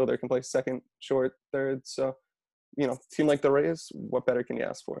as a fielder, can play second, short, third. So, team like the Rays, what better can you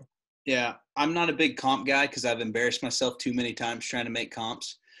ask for? Yeah, I'm not a big comp guy because I've embarrassed myself too many times trying to make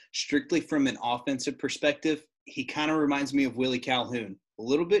comps. Strictly from an offensive perspective, he kind of reminds me of Willie Calhoun. A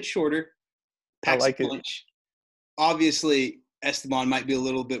little bit shorter, packs a punch. Obviously, Esteban might be a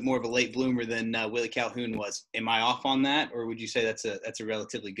little bit more of a late bloomer than Willie Calhoun was. Am I off on that, or would you say that's a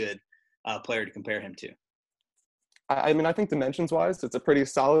relatively good player to compare him to? I mean, I think dimensions-wise, it's a pretty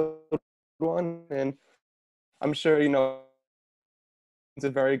solid one, and I'm sure, it's a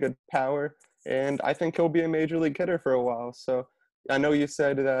very good power, and I think he'll be a major league hitter for a while. So I know you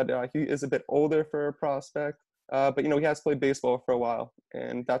said that he is a bit older for a prospect, but, he has played baseball for a while,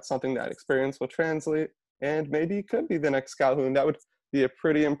 and that's something that experience will translate, and maybe he could be the next Calhoun. That would be a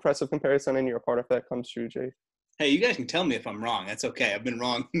pretty impressive comparison in your part if that comes true, Jake. Hey, you guys can tell me if I'm wrong. That's okay. I've been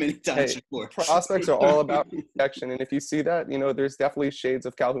wrong many times before. Prospects are all about protection, and if you see that, there's definitely shades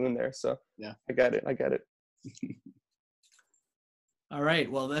of Calhoun there. So yeah, I get it. All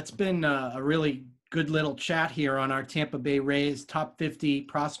right. Well, that's been a really good little chat here on our Tampa Bay Rays top 50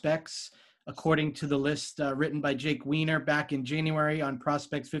 prospects, according to the list written by Jake Weiner back in January on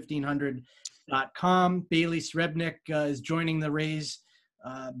prospects1500.com. Bailey Srebnick is joining the Rays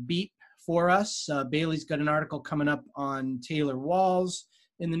beat for us. Bailey's got an article coming up on Taylor Walls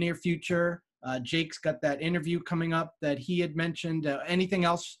in the near future. Jake's got that interview coming up that he had mentioned. Anything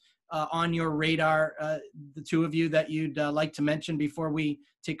else on your radar, the two of you, that you'd like to mention before we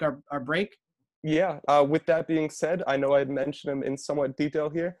take our break? Yeah, with that being said, I know I'd mentioned him in somewhat detail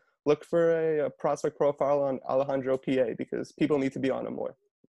here. Look for a prospect profile on Alejandro PA because people need to be on him more.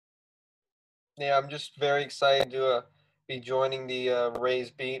 Yeah, I'm just very excited to be joining the Rays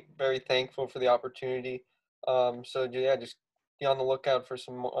beat. Very thankful for the opportunity. So yeah, just be on the lookout for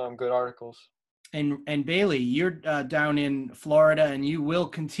some good articles. And Bailey, you're down in Florida, and you will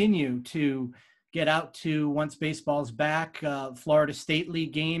continue to get out to, once baseball's back, Florida State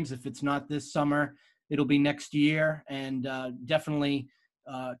League games. If it's not this summer, it'll be next year. And definitely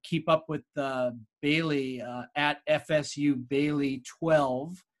keep up with Bailey at FSU Bailey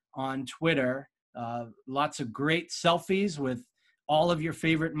 12 on Twitter. Lots of great selfies with all of your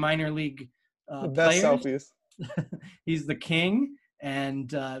favorite minor league best players. Selfies. He's the king. And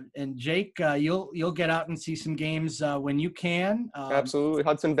Jake, you'll get out and see some games when you can. Absolutely.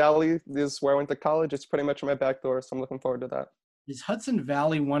 Hudson Valley is where I went to college. It's pretty much my back door, so I'm looking forward to that. Is Hudson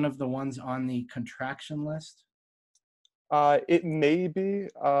Valley one of the ones on the contraction list? It may be.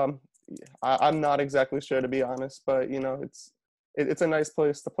 I'm not exactly sure, to be honest, but it's a nice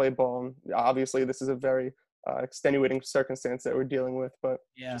place to play ball. And obviously, this is a very extenuating circumstance that we're dealing with, but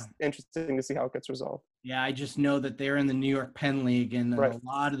yeah, just interesting to see how it gets resolved. Yeah, I just know that they're in the New York Penn League, and right. A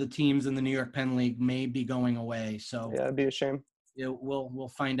lot of the teams in the New York Penn League may be going away. So yeah, it'd be a shame.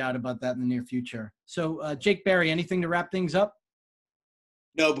 We'll find out about that in the near future. So Jake Berry, anything to wrap things up?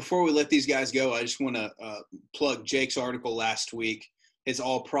 No, before we let these guys go, I just want to plug Jake's article last week, his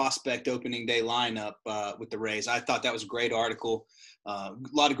all prospect opening day lineup with the Rays. I thought that was a great article. A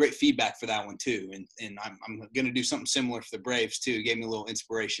lot of great feedback for that one too. And I'm going to do something similar for the Braves too. It gave me a little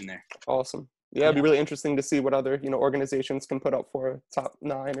inspiration there. Awesome. Yeah, it'd be really interesting to see what other, organizations can put up for a top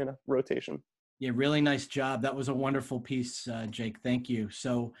 9 in a rotation. Yeah, really nice job. That was a wonderful piece, Jake. Thank you.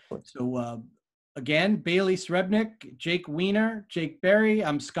 So again, Bailey Srebnick, Jake Weiner, Jake Berry.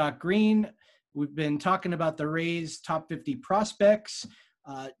 I'm Scott Green. We've been talking about the Rays top 50 prospects.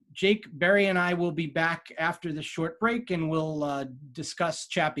 Jake, Barry, and I will be back after the short break, and we'll discuss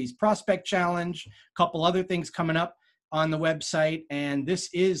Chappie's Prospect Challenge, a couple other things coming up on the website. And this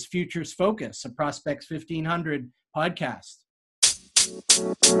is Futures Focus, a Prospects 1500 podcast.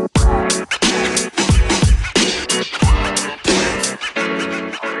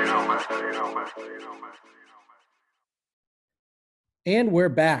 And we're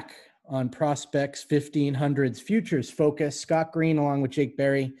back on Prospects 1500's Futures Focus. Scott Green along with Jake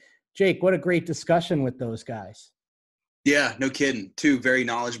Berry. Jake, what a great discussion with those guys. Yeah, no kidding. Two very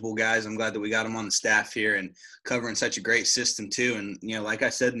knowledgeable guys. I'm glad that we got them on the staff here and covering such a great system too. And, you know, like I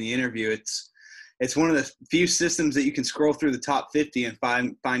said in the interview, it's one of the few systems that you can scroll through the top 50 and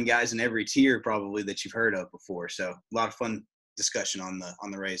find guys in every tier probably that you've heard of before. So a lot of fun discussion on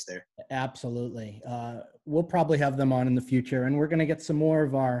the Rays there. Absolutely. We'll probably have them on in the future, and we're going to get some more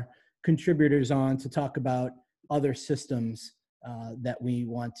of our contributors on to talk about other systems that we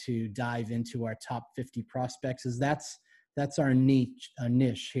want to dive into our top 50 prospects, as that's our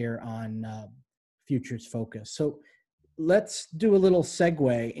niche here on Futures Focus. So let's do a little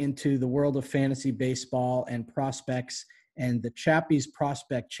segue into the world of fantasy baseball and prospects and the Chappie's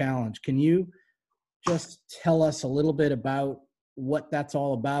Prospect Challenge. Can you just tell us a little bit about what that's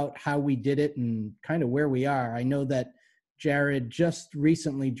all about, how we did it, and kind of where we are? I know that Jared just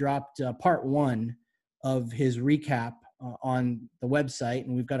recently dropped part one of his recap on the website,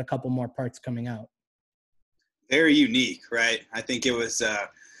 and we've got a couple more parts coming out. Very unique, right? I think it was,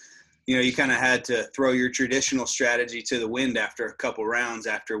 you kind of had to throw your traditional strategy to the wind after a couple rounds,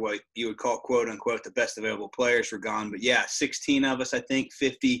 after what you would call, quote unquote, the best available players were gone. But yeah, 16 of us, I think,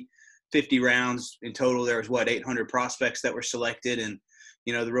 50 rounds in total. There was 800 prospects that were selected. And,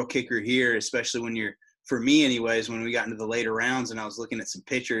 the real kicker here, especially for me anyways, when we got into the later rounds and I was looking at some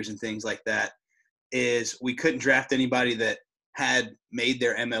pictures and things like that, is we couldn't draft anybody that had made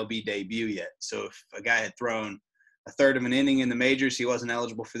their MLB debut yet. So if a guy had thrown a third of an inning in the majors, he wasn't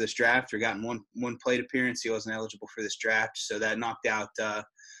eligible for this draft, or gotten one plate appearance, he wasn't eligible for this draft. So that knocked out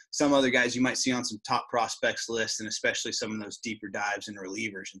some other guys you might see on some top prospects lists, and especially some of those deeper dives and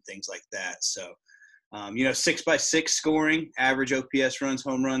relievers and things like that. So, 6x6 scoring, average OPS, runs,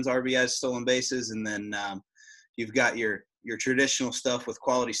 home runs, RBIs, stolen bases, and then you've got your traditional stuff with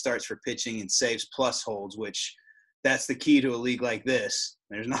quality starts for pitching and saves plus holds, which that's the key to a league like this.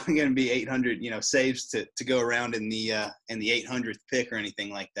 There's not going to be 800, saves to go around in the 800th pick or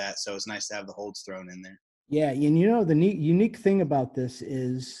anything like that. So it's nice to have the holds thrown in there. Yeah, and the unique thing about this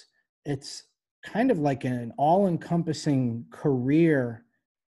is it's kind of like an all-encompassing career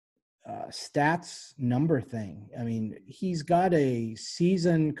stats number thing. I mean, he's got a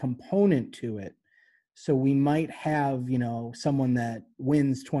season component to it. So we might have, someone that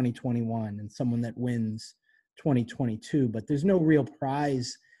wins 2021 and someone that wins 2022, but there's no real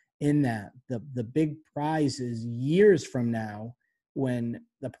prize in that. The big prize is years from now, when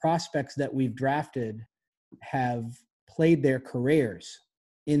the prospects that we've drafted have played their careers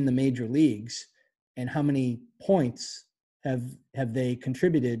in the major leagues, and how many points have they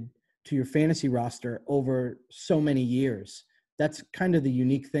contributed to your fantasy roster over so many years. That's kind of the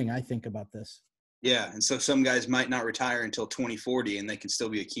unique thing I think about this. Yeah, and so some guys might not retire until 2040, and they can still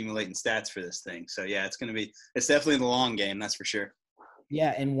be accumulating stats for this thing. So yeah, it's definitely the long game, that's for sure.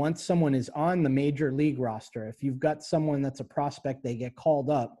 Yeah, and once someone is on the major league roster, if you've got someone that's a prospect, they get called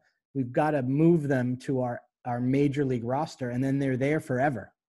up, we've got to move them to our major league roster, and then they're there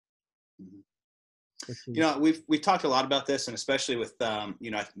forever. We've talked a lot about this, and especially with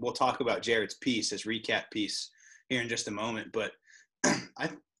we'll talk about Jared's piece, his recap piece, here in just a moment. But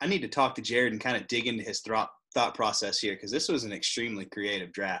I need to talk to Jared and kind of dig into his thought process here, because this was an extremely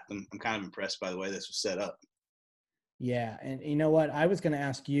creative draft. I'm kind of impressed by the way this was set up. Yeah, and you know what? I was going to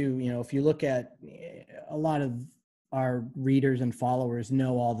ask you, if you look at a lot of our readers and followers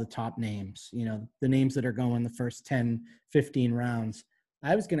know all the top names, the names that are going the first 10, 15 rounds.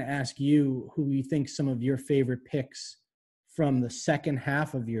 I was going to ask you who you think some of your favorite picks from the second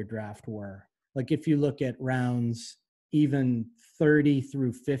half of your draft were. Like if you look at rounds even 30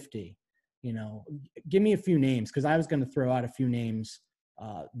 through 50, give me a few names, because I was going to throw out a few names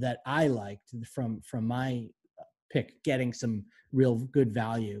that I liked from my pick, getting some real good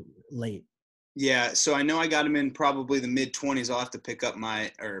value late. Yeah, so I know I got him in probably the mid-20s. I'll have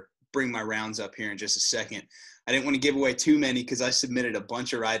to bring my rounds up here in just a second. I didn't want to give away too many, because I submitted a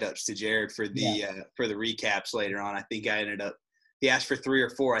bunch of write-ups to Jared for the recaps later on. I think he asked for 3 or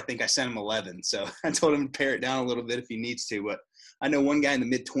 4. I think I sent him 11. So I told him to pare it down a little bit if he needs to. But I know one guy in the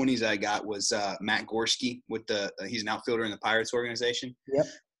mid-20s I got was Matt Gorski he's an outfielder in the Pirates organization. Yep.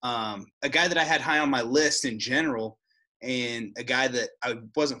 A guy that I had high on my list in general, and a guy that I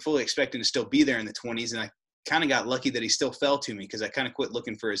wasn't fully expecting to still be there in the 20s, and I kind of got lucky that he still fell to me because I kind of quit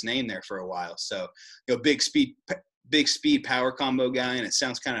looking for his name there for a while. So, big speed power combo guy, and it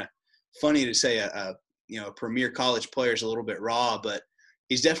sounds kind of funny to say a premier college player is a little bit raw, but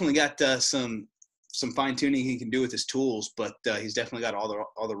he's definitely got some fine tuning he can do with his tools. But he's definitely got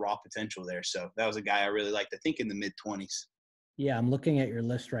all the raw potential there. So that was a guy I really liked. I think in the mid-20s. Yeah, I'm looking at your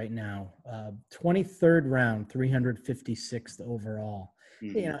list right now. 23rd round, 356th overall.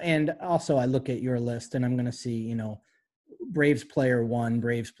 Mm-hmm. And also I look at your list and I'm going to see, Braves player 1,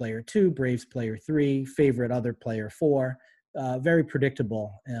 Braves player 2, Braves player 3, favorite other player 4. Very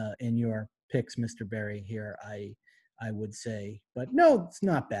predictable in your picks, Mr. Berry here, I would say. But no, it's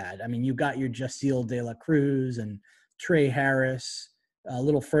not bad. I mean, you got your Jasiel De La Cruz and Trey Harris. A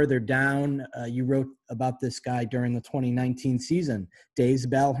little further down, you wrote about this guy during the 2019 season,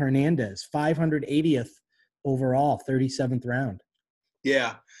 Daysbel Hernandez, 580th overall, 37th round.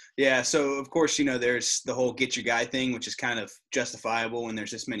 Yeah. So, of course, there's the whole get your guy thing, which is kind of justifiable when there's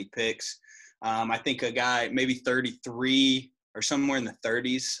this many picks. I think a guy maybe 33 or somewhere in the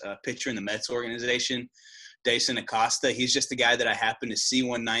 30s, pitcher in the Mets organization, Dayson Acosta. He's just the guy that I happened to see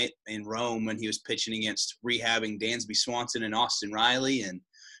one night in Rome when he was pitching against rehabbing Dansby Swanson and Austin Riley. And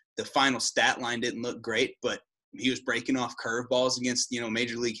the final stat line didn't look great, but he was breaking off curveballs against,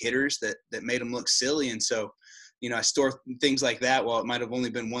 major league hitters that made him look silly. And so, I store things like that. While it might have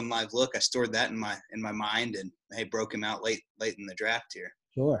only been one live look, I stored that in my mind and, hey, broke him out late in the draft here.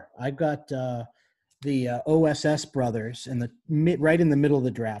 Sure. I've got the OSS brothers right in the middle of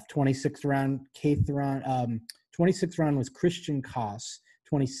the draft. 26th round, 26th round was Christian Koss.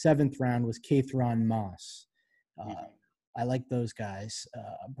 27th round was Kathron Moss. I like those guys.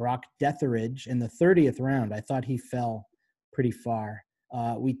 Brock Detheridge in the 30th round. I thought he fell pretty far.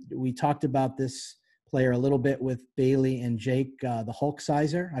 We talked about this player a little bit with Bailey and Jake, the Hulk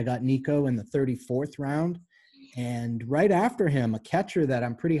Sizer. I got Nico in the 34th round. And right after him, a catcher that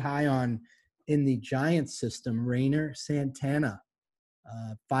I'm pretty high on in the Giants system, Rainer Santana,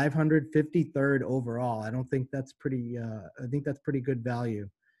 553rd overall. I think that's pretty good value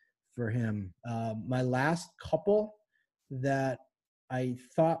for him. My last couple that I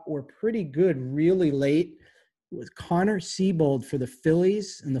thought were pretty good really late was Connor Siebold for the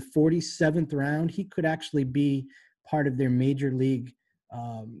Phillies in the 47th round. He could actually be part of their major league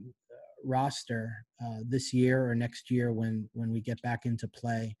roster this year or next year when we get back into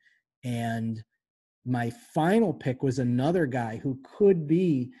play. And my final pick was another guy who could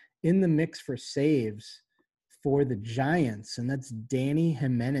be in the mix for saves for the Giants, and that's Danny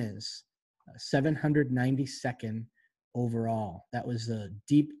Jimenez, 792nd overall. That was a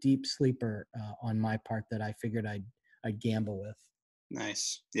deep sleeper on my part that I figured I'd gamble with.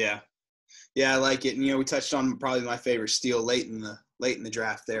 Nice. Yeah, I like it. And we touched on probably my favorite steal late in the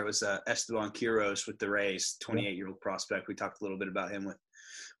draft. There was Esteban Quiroz with the Rays, 28-year-old prospect. We talked a little bit about him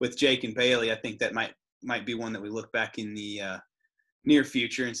with Jake and Bailey. I think that might be one that we look back in the near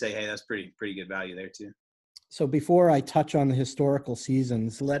future and say, hey, that's pretty good value there too. So before I touch on the historical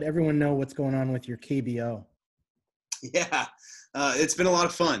seasons, let everyone know what's going on with your KBO. Yeah, it's been a lot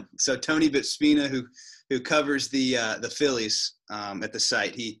of fun. So Tony Bitspina, who covers the Phillies at the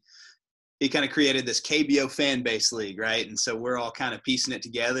site, he kind of created this KBO fan base league, right? And so we're all kind of piecing it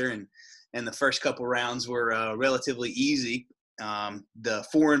together, and the first couple rounds were relatively easy. The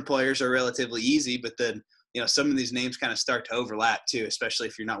foreign players are relatively easy, but then some of these names kind of start to overlap too, especially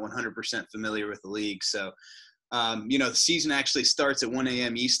if you're not 100% familiar with the league. So the season actually starts at 1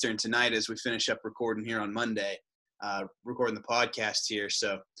 a.m. Eastern tonight as we finish up recording here on Monday. Recording the podcast here.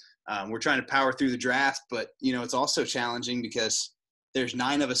 So we're trying to power through the draft, but it's also challenging because there's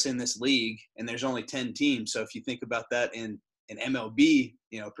 9 of us in this league and there's only 10 teams. So if you think about that in an MLB,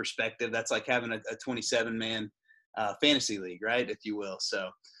 perspective, that's like having a 27-man fantasy league, right? If you will. So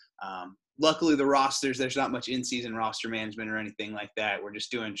luckily the rosters, there's not much in-season roster management or anything like that. We're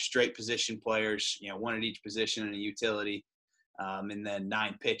just doing straight position players, one at each position in a utility, and then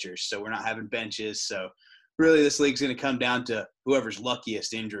 9 pitchers. So we're not having benches. So really this league's going to come down to whoever's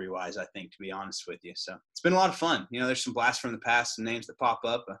luckiest injury-wise, I think, to be honest with you. So it's been a lot of fun. There's some blasts from the past, some names that pop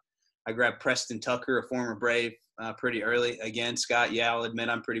up. I grabbed Preston Tucker, a former Brave, pretty early. Again, Scott, I'll admit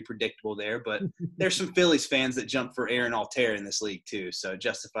I'm pretty predictable there, but there's some Phillies fans that jump for Aaron Altherr in this league too, so it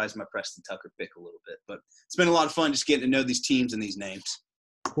justifies my Preston Tucker pick a little bit. But it's been a lot of fun just getting to know these teams and these names.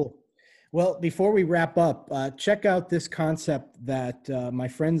 Cool. Well, before we wrap up, check out this concept that my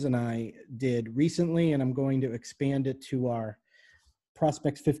friends and I did recently, and I'm going to expand it to our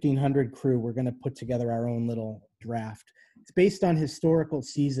Prospects 1500 crew. We're going to put together our own little draft. It's based on historical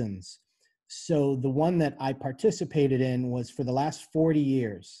seasons. So the one that I participated in was for the last 40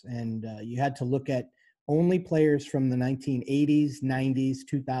 years. And you had to look at only players from the 1980s, 90s,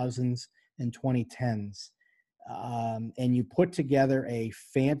 2000s, and 2010s. And you put together a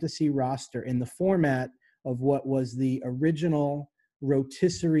fantasy roster in the format of what was the original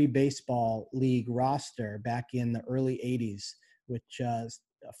rotisserie baseball league roster back in the early 80s, which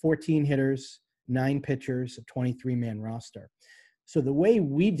 14 hitters, 9 pitchers, a 23-man roster. So the way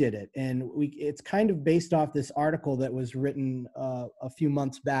we did it, and it's kind of based off this article that was written a few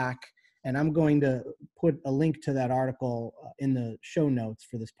months back, and I'm going to put a link to that article in the show notes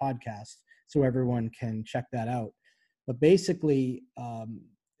for this podcast so everyone can check that out. But basically,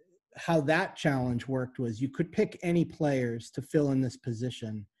 how that challenge worked was you could pick any players to fill in this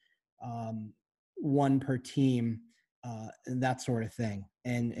position, one per team, and that sort of thing,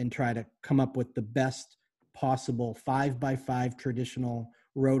 and try to come up with the best possible 5x5 traditional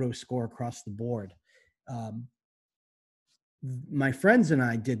roto score across the board. My friends and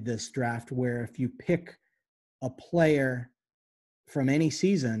I did this draft where if you pick a player from any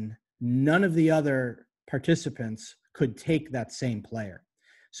season, none of the other participants could take that same player.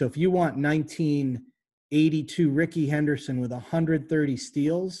 So if you want 1982 Rickey Henderson with 130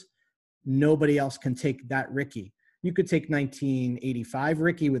 steals, nobody else can take that Rickey. You could take 1985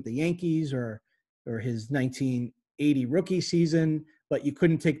 Rickey with the Yankees or his 1980 rookie season, but you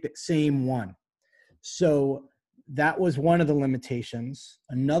couldn't take the same one. So that was one of the limitations.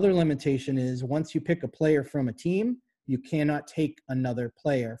 Another limitation is once you pick a player from a team, you cannot take another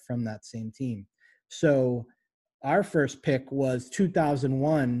player from that same team. So our first pick was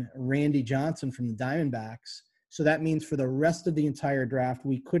 2001 Randy Johnson from the Diamondbacks. So that means for the rest of the entire draft,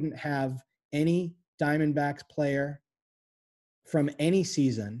 we couldn't have any Diamondbacks player from any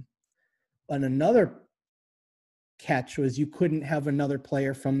season. And another catch was you couldn't have another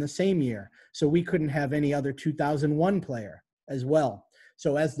player from the same year. So we couldn't have any other 2001 player as well.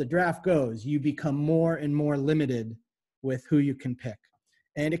 So as the draft goes, you become more and more limited with who you can pick.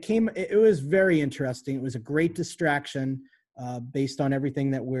 And it was very interesting. It was a great distraction based on everything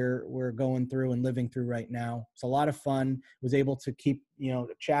that we're going through and living through right now. It's a lot of fun. Was able to keep,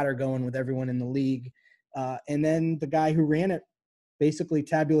 chatter going with everyone in the league. And then the guy who ran it basically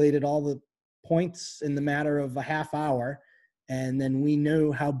tabulated all the points in the matter of a half hour. And then we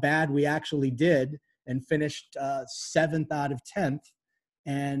knew how bad we actually did and finished 7th out of 10th,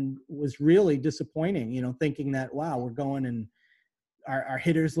 and was really disappointing, thinking that, wow, we're going and our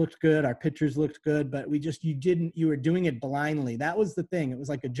hitters looked good, our pitchers looked good, but you were doing it blindly. That was the thing. It was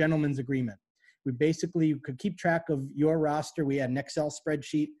like a gentleman's agreement. You could keep track of your roster. We had an Excel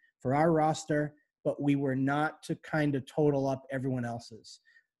spreadsheet for our roster, but we were not to kind of total up everyone else's.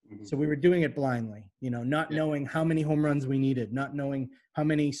 Mm-hmm. So we were doing it blindly, not knowing how many home runs we needed, not knowing how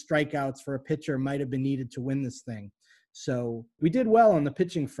many strikeouts for a pitcher might have been needed to win this thing. So we did well on the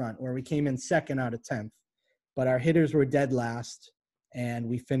pitching front where we came in 2nd out of 10th, but our hitters were dead last and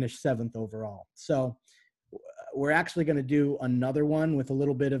we finished 7th overall. So we're actually going to do another one with a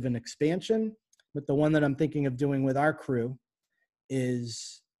little bit of an expansion, but the one that I'm thinking of doing with our crew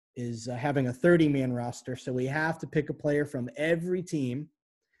is having a 30-man roster. So we have to pick a player from every team,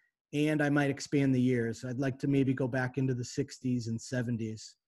 and I might expand the years. I'd like to maybe go back into the 60s and 70s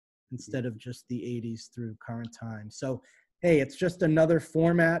instead of just the 80s through current time. So, hey, it's just another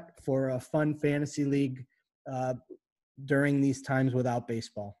format for a fun fantasy league during these times without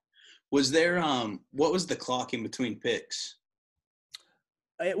baseball. Was there what was the clock in between picks?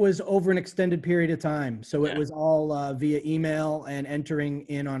 It was over an extended period of time. So it was all via email and entering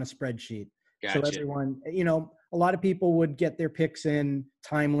in on a spreadsheet. Gotcha. So everyone, a lot of people would get their picks in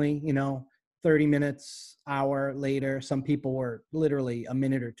timely, 30 minutes, hour later. Some people were literally a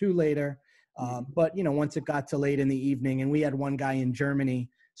minute or two later. But, once it got to late in the evening, and we had one guy in Germany,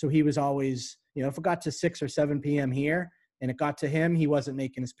 so he was always, if it got to 6 or 7 p.m. here and it got to him, he wasn't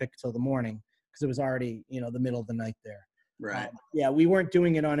making his pick till the morning because it was already, the middle of the night there. Right. We weren't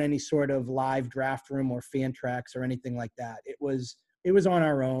doing it on any sort of live draft room or fan tracks or anything like that. It was on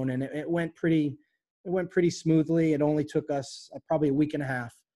our own, and it went pretty smoothly. It only took us probably a week and a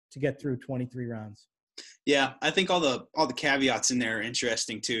half to get through 23 rounds. Yeah, I think all the caveats in there are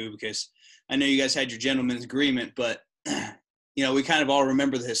interesting too, because I know you guys had your gentleman's agreement, but we kind of all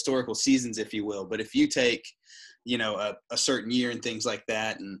remember the historical seasons, if you will. But if you take, a certain year and things like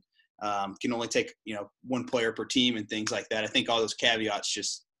that, and can only take, one player per team and things like that, I think all those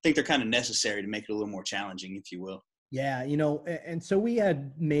caveats they're kind of necessary to make it a little more challenging, if you will. Yeah, and so we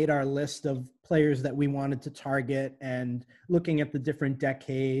had made our list of players that we wanted to target and looking at the different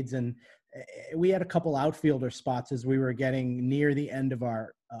decades. And we had a couple outfielder spots as we were getting near the end of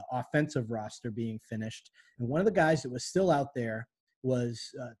our offensive roster being finished. And one of the guys that was still out there was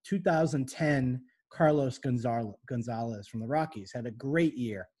 2010 Carlos Gonzalez from the Rockies. Had a great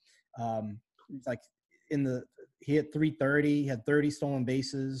year. Like he hit 330, he had 30 stolen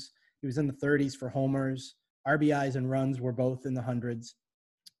bases. He was in the 30s for homers. RBIs and runs were both in the hundreds.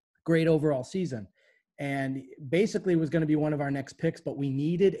 Great overall season. And basically was going to be one of our next picks, but we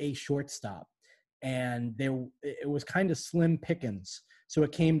needed a shortstop. And it was kind of slim pickings. So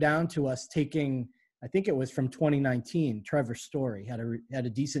it came down to us taking, I think it was from 2019, Trevor Story had a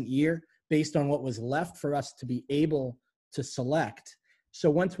decent year based on what was left for us to be able to select. So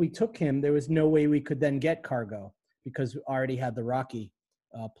once we took him, there was no way we could then get Cargo because we already had the Rocky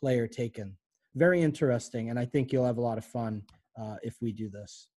player taken. Very interesting, and I think you'll have a lot of fun if we do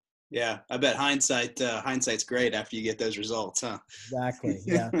this. Yeah, I bet hindsight's great after you get those results, huh? Exactly.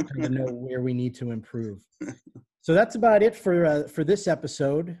 Yeah, kind of know where we need to improve. So that's about it for this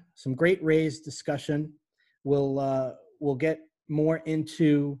episode. Some great Rays discussion. We'll get more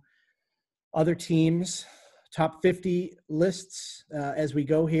into other teams, top 50 lists as we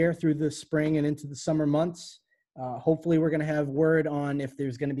go here through the spring and into the summer months. Hopefully, we're going to have word on if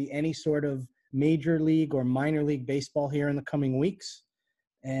there's going to be any sort of major league or minor league baseball here in the coming weeks.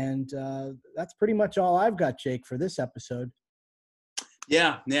 And that's pretty much all I've got, Jake, for this episode.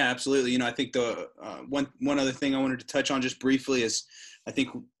 Yeah, absolutely. I think the one other thing I wanted to touch on just briefly is I think,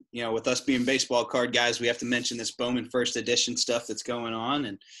 with us being baseball card guys, we have to mention this Bowman First Edition stuff that's going on.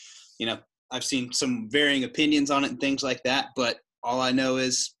 And, I've seen some varying opinions on it and things like that. But all I know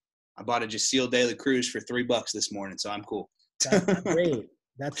is I bought a Jaceel De La Cruz for $3 this morning, so I'm cool. That's great.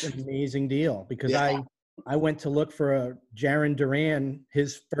 That's an amazing deal because I went to look for a Jarren Duran,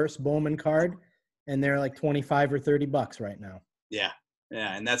 his first Bowman card, and they're like $25 or $30 right now. Yeah,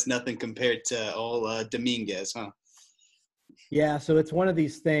 and that's nothing compared to old Dominguez, huh? Yeah, so it's one of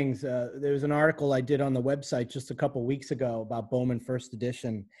these things. There was an article I did on the website just a couple weeks ago about Bowman First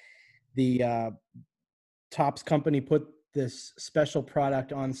Edition. The Topps company put this special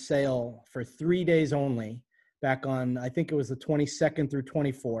product on sale for 3 days only back on, I think it was the 22nd through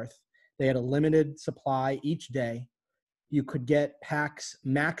 24th. They had a limited supply each day. You could get packs,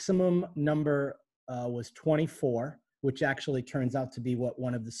 maximum number was 24, which actually turns out to be what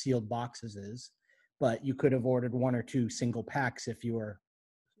one of the sealed boxes is. But you could have ordered one or two single packs if you were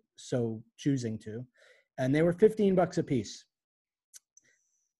so choosing to. And they were $15 a piece.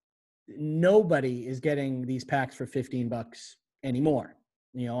 Nobody is getting these packs for $15 anymore.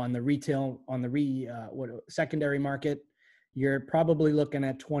 On the retail, secondary market, you're probably looking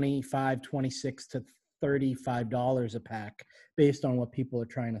at $25, $26 to $35 a pack based on what people are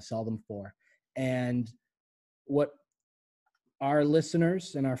trying to sell them for. And what our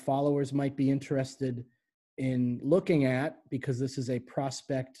listeners and our followers might be interested in looking at, because this is a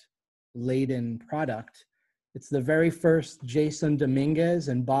prospect-laden product, it's the very first Jason Dominguez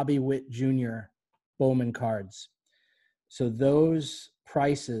and Bobby Witt Jr. Bowman cards. So those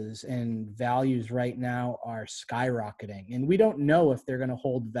prices and values right now are skyrocketing. And we don't know if they're going to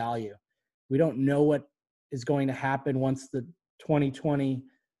hold value. We don't know what is going to happen once the 2020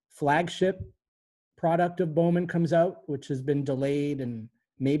 flagship product of Bowman comes out, which has been delayed and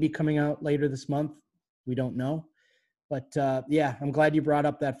maybe coming out later this month. We don't know. But I'm glad you brought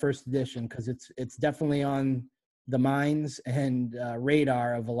up that first edition because it's definitely on the minds and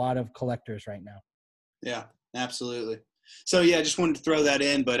radar of a lot of collectors right now. Yeah, absolutely. So, I just wanted to throw that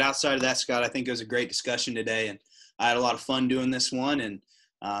in. But outside of that, Scott, I think it was a great discussion today. And I had a lot of fun doing this one. And,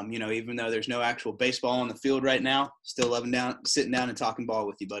 even though there's no actual baseball on the field right now, still loving sitting down and talking ball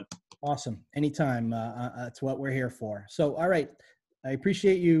with you, bud. Awesome. Anytime. That's what we're here for. So, all right. I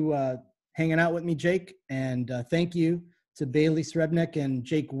appreciate you hanging out with me, Jake. And thank you to Bailey Srebnick and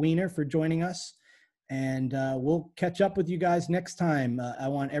Jake Weiner for joining us. And we'll catch up with you guys next time. I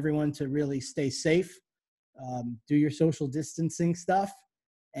want everyone to really stay safe, do your social distancing stuff,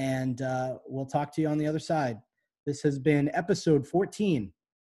 and we'll talk to you on the other side. This has been episode 14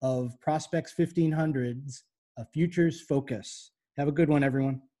 of Prospects 1500's A Futures Focus. Have a good one,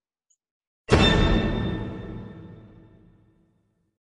 everyone.